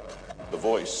woke up. The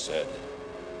voice said,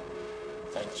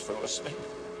 thanks for listening.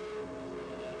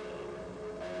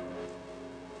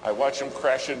 I watch them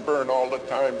crash and burn all the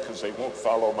time because they won't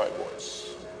follow my voice.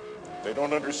 They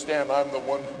don't understand I'm the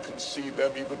one who can see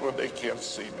them even when they can't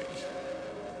see me.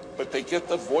 But they get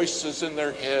the voices in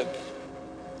their head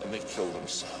and they kill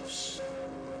themselves.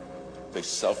 They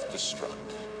self-destruct.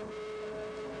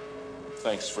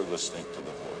 Thanks for listening to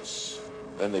the voice.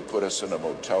 Then they put us in a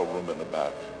motel room at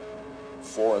about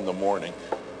 4 in the morning.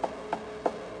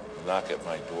 Knock at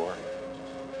my door.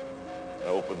 I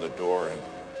opened the door and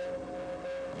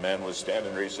a man was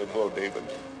standing there. He said, hello, David.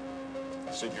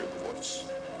 I said, you're the voice.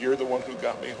 You're the one who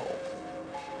got me home.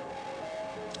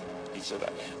 He said, I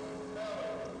am.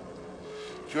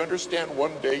 Do you understand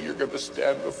one day you're going to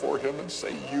stand before him and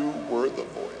say, you were the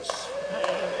voice.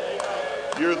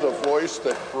 You're the voice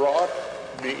that brought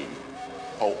me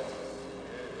home.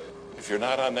 If you're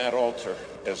not on that altar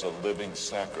as a living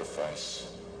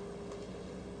sacrifice,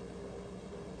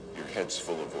 your head's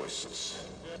full of voices.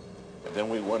 And then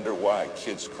we wonder why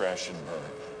kids crash and burn.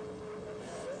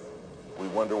 We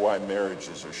wonder why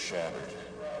marriages are shattered.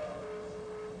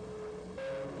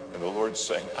 And the Lord's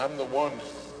saying, I'm the one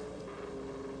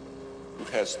who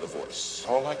has the voice.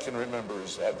 All I can remember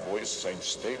is that voice saying,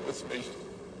 stay with me.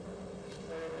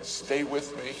 Stay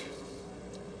with me.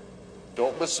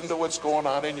 Don't listen to what's going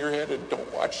on in your head and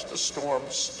don't watch the storm.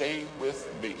 Stay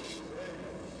with me.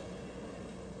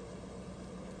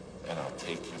 And I'll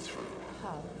take you through.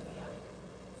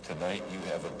 Tonight you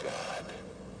have a God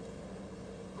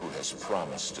who has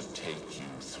promised to take you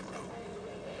through.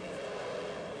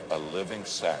 A living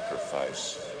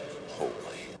sacrifice, holy.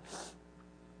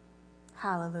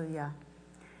 Hallelujah.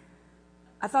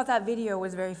 I thought that video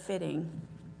was very fitting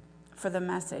for the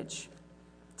message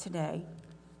today.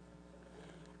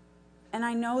 And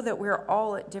I know that we're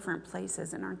all at different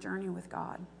places in our journey with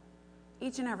God.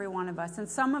 Each and every one of us. And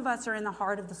some of us are in the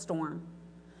heart of the storm.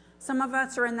 Some of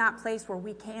us are in that place where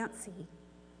we can't see.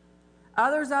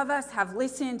 Others of us have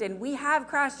listened and we have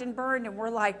crashed and burned and we're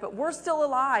like, but we're still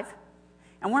alive.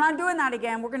 And we're not doing that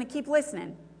again. We're going to keep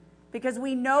listening because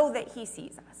we know that he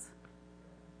sees us.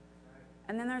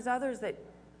 And then there's others that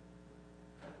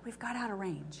we've got out of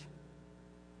range.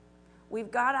 We've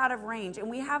got out of range, and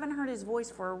we haven't heard his voice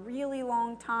for a really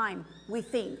long time, we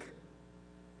think.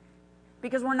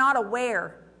 Because we're not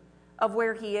aware of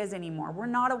where he is anymore. We're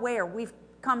not aware. We've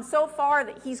come so far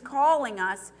that he's calling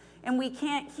us, and we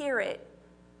can't hear it.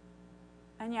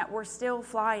 And yet we're still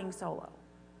flying solo.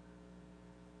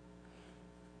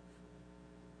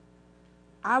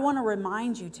 I want to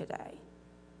remind you today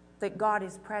that God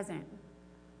is present,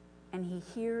 and he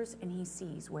hears and he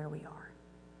sees where we are.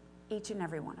 Each and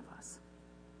every one of us.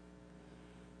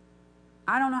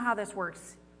 I don't know how this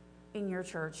works in your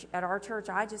church. At our church,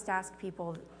 I just ask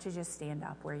people to just stand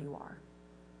up where you are.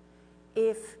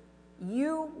 If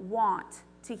you want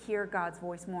to hear God's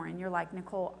voice more and you're like,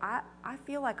 Nicole, I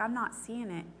feel like I'm not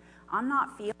seeing it. I'm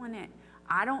not feeling it.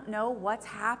 I don't know what's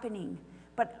happening.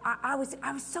 But I was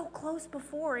so close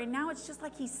before, and now it's just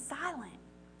like he's silent.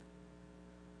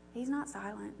 He's not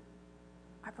silent.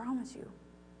 I promise you.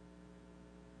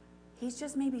 He's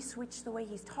just maybe switched the way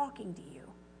he's talking to you,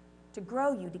 to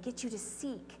grow you, to get you to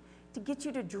seek, to get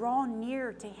you to draw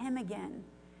near to him again,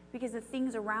 because the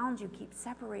things around you keep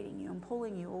separating you and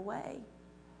pulling you away.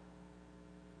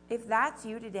 If that's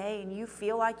you today and you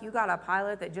feel like you got a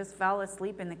pilot that just fell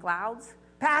asleep in the clouds,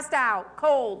 passed out,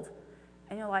 cold,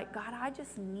 and you're like, God, I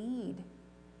just need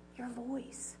your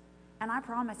voice. And I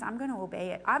promise I'm going to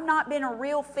obey it. I've not been a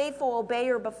real faithful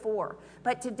obeyer before.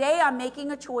 But today I'm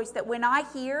making a choice that when I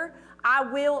hear, I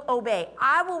will obey.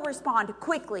 I will respond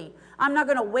quickly. I'm not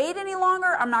going to wait any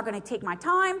longer. I'm not going to take my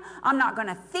time. I'm not going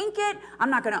to think it.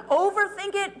 I'm not going to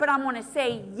overthink it. But I'm going to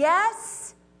say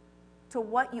yes to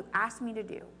what you asked me to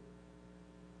do.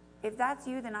 If that's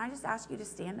you, then I just ask you to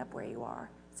stand up where you are.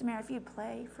 Samara, if you'd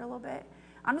play for a little bit.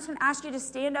 I'm just going to ask you to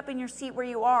stand up in your seat where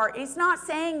you are. It's not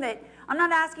saying that, I'm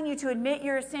not asking you to admit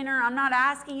you're a sinner. I'm not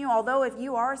asking you, although if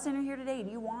you are a sinner here today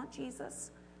and you want Jesus,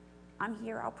 I'm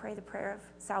here. I'll pray the prayer of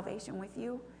salvation with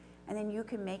you. And then you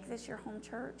can make this your home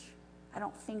church. I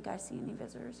don't think I see any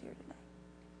visitors here today.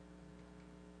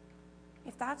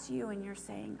 If that's you and you're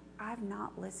saying, I've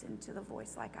not listened to the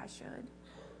voice like I should,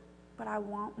 but I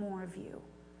want more of you.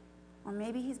 Or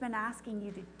maybe he's been asking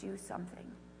you to do something.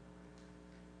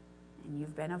 And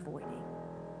you've been avoiding.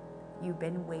 You've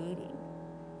been waiting.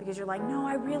 Because you're like, no,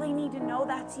 I really need to know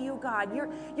that's you, God.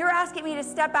 You're asking me to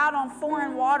step out on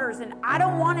foreign waters, and I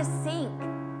don't want to sink.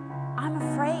 I'm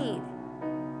afraid.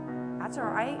 That's all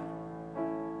right.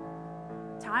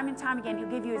 Time and time again,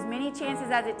 he'll give you as many chances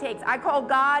as it takes. I call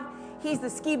God, he's the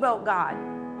ski boat God.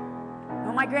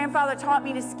 When my grandfather taught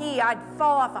me to ski, I'd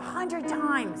fall off 100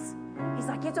 times. He's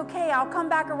like, it's okay, I'll come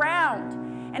back around.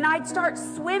 And I'd start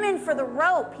swimming for the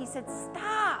rope. He said,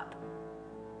 stop.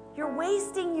 You're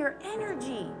wasting your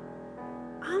energy.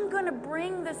 I'm going to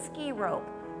bring the ski rope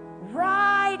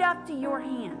right up to your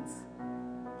hands.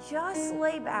 Just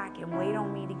lay back and wait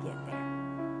on me to get there.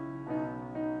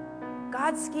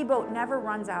 God's ski boat never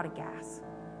runs out of gas.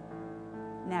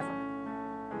 Never.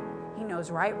 He knows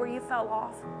right where you fell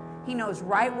off. He knows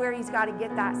right where he's got to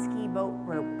get that ski boat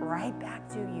rope right back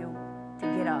to you to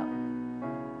get up.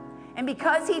 And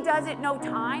because he doesn't know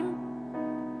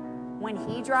time, when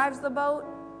he drives the boat,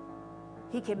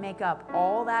 he can make up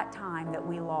all that time that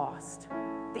we lost,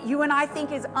 that you and I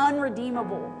think is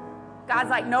unredeemable. God's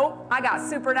like, nope, I got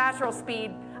supernatural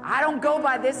speed. I don't go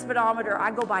by this speedometer. I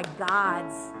go by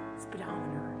God's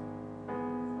speedometer.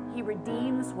 He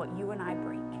redeems what you and I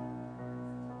break.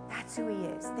 That's who he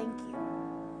is. Thank you.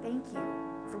 Thank you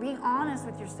for being honest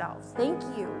with yourselves. Thank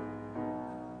you.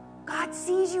 God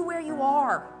sees you where you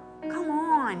are. Come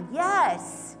on.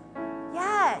 Yes.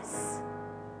 Yes.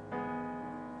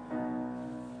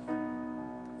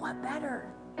 What better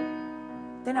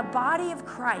than a body of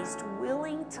Christ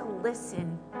willing to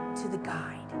listen to the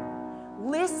guide?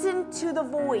 Listen to the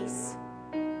voice.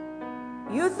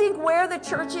 You think where the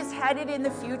church is headed in the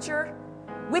future?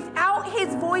 Without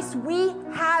his voice, we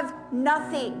have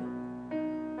nothing.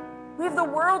 We have the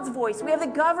world's voice. We have the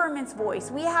government's voice.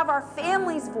 We have our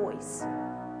family's voice.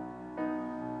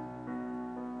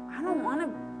 I don't want to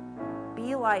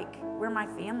be like where my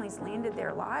family's landed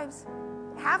their lives.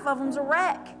 Half of them's a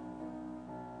wreck.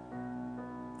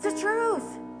 It's the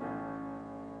truth.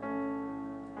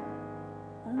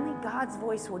 Only God's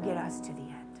voice will get us to the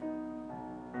end.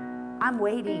 I'm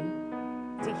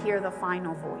waiting to hear the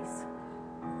final voice.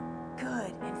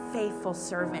 Good and faithful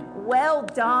servant. Well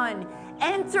done.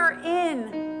 Enter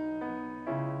in.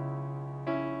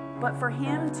 But for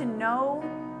him to know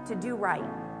to do right.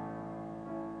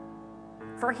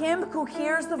 For him who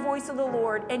hears the voice of the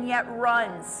Lord and yet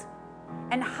runs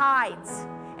and hides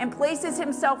and places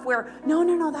himself where,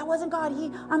 no, that wasn't God.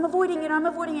 I'm avoiding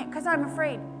it because I'm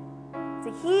afraid.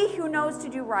 So he who knows to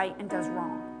do right and does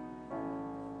wrong,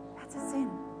 that's a sin.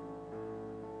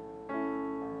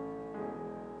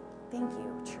 Thank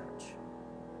you, church.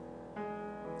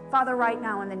 Father, right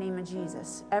now in the name of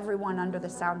Jesus, everyone under the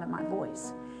sound of my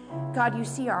voice, God, you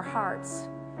see our hearts.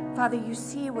 Father, you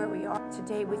see where we are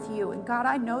today with you. And God,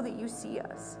 I know that you see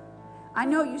us. I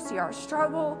know you see our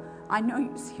struggle. I know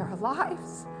you see our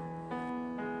lives.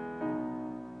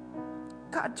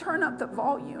 God, turn up the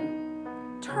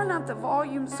volume. Turn up the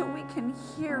volume so we can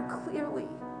hear clearly.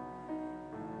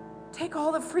 Take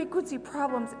all the frequency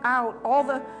problems out, all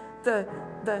the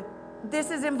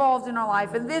this is involved in our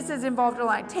life and this is involved in our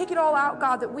life. Take it all out,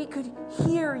 God, that we could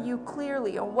hear you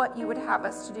clearly on what you would have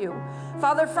us to do.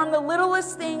 Father, from the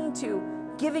littlest thing to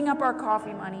giving up our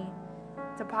coffee money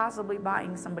to possibly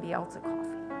buying somebody else a coffee.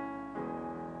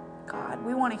 God,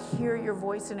 we want to hear your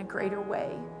voice in a greater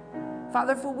way.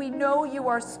 Father, for we know you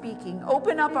are speaking.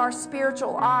 Open up our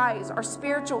spiritual eyes, our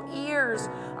spiritual ears,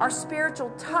 our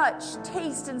spiritual touch,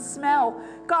 taste, and smell.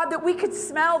 God, that we could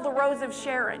smell the rose of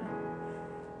Sharon.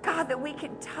 God, that we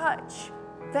can touch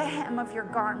the hem of your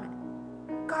garment.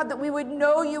 God, that we would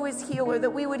know you as healer, that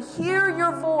we would hear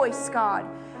your voice, God,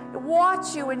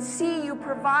 watch you and see you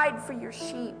provide for your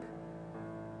sheep.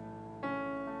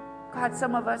 God,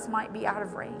 some of us might be out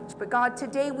of range, but God,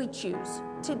 today we choose.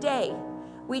 Today,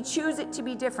 we choose it to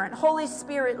be different. Holy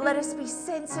Spirit, let us be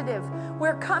sensitive.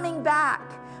 We're coming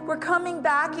back. We're coming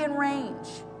back in range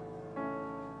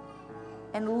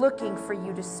and looking for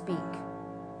you to speak.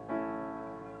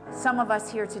 Some of us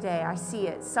here today, I see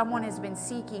it. Someone has been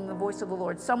seeking the voice of the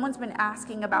Lord. Someone's been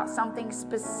asking about something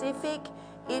specific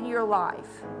in your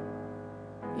life.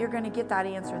 You're going to get that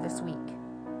answer this week.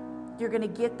 You're going to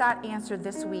get that answer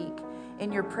this week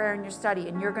in your prayer and your study,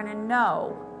 and you're going to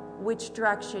know which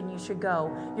direction you should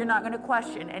go. You're not going to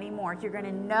question anymore. You're going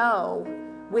to know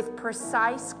with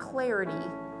precise clarity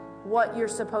what you're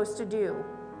supposed to do.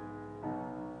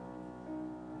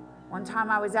 One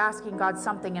time I was asking God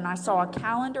something, and I saw a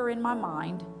calendar in my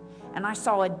mind, and I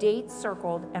saw a date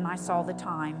circled, and I saw the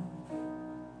time.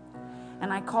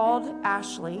 And I called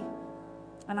Ashley,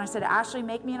 and I said, Ashley,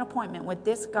 make me an appointment with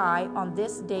this guy on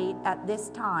this date at this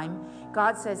time.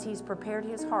 God says he's prepared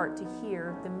his heart to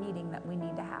hear the meeting that we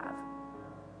need to have.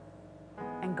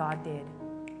 And God did.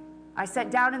 I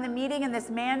sat down in the meeting, and this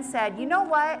man said, you know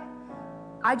what?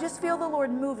 I just feel the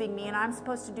Lord moving me, and I'm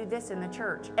supposed to do this in the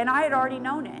church. And I had already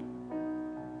known it.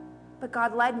 But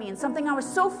God led me in something I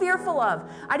was so fearful of.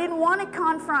 I didn't want to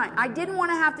confront. I didn't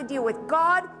want to have to deal with.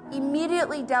 God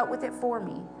immediately dealt with it for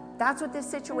me. That's what this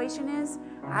situation is.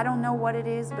 I don't know what it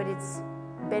is, but it's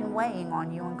been weighing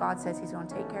on you, and God says he's going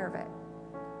to take care of it.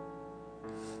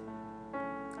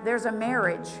 There's a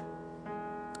marriage.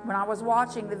 When I was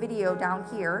watching the video down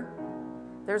here,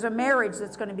 there's a marriage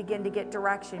that's going to begin to get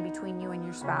direction between you and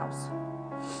your spouse.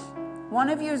 One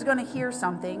of you is going to hear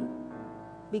something.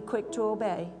 Be quick to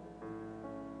obey.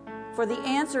 For the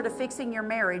answer to fixing your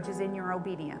marriage is in your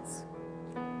obedience.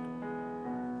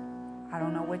 I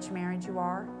don't know which marriage you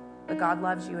are, but God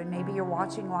loves you, and maybe you're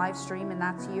watching live stream and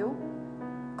that's you.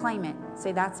 Claim it.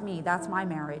 Say, that's me. That's my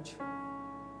marriage.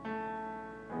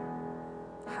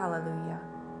 Hallelujah.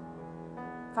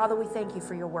 Father, we thank you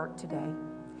for your work today.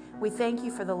 We thank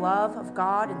you for the love of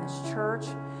God in this church.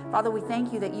 Father, we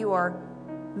thank you that you are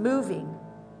moving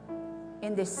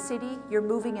in this city. You're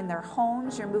moving in their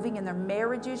homes. You're moving in their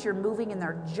marriages. You're moving in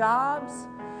their jobs.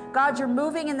 God, you're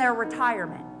moving in their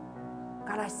retirement.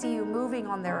 God, I see you moving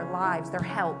on their lives, their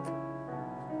health.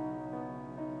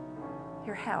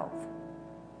 Your health.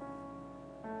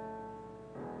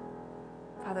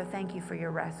 Father, thank you for your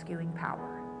rescuing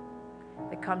power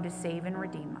that come to save and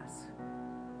redeem us.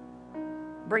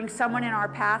 Bring someone in our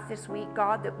path this week,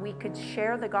 God, that we could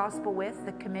share the gospel with,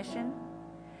 the commission.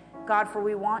 God, for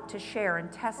we want to share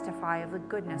and testify of the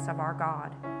goodness of our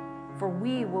God, for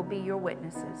we will be your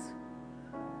witnesses.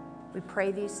 We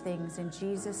pray these things in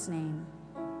Jesus' name.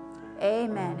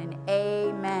 Amen and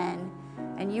amen.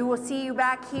 And you will see you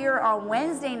back here on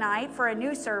Wednesday night for a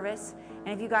new service.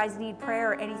 And if you guys need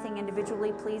prayer or anything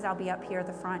individually, please, I'll be up here at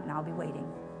the front and I'll be waiting.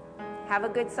 Have a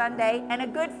good Sunday and a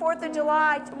good 4th of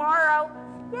July tomorrow.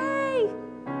 Yay!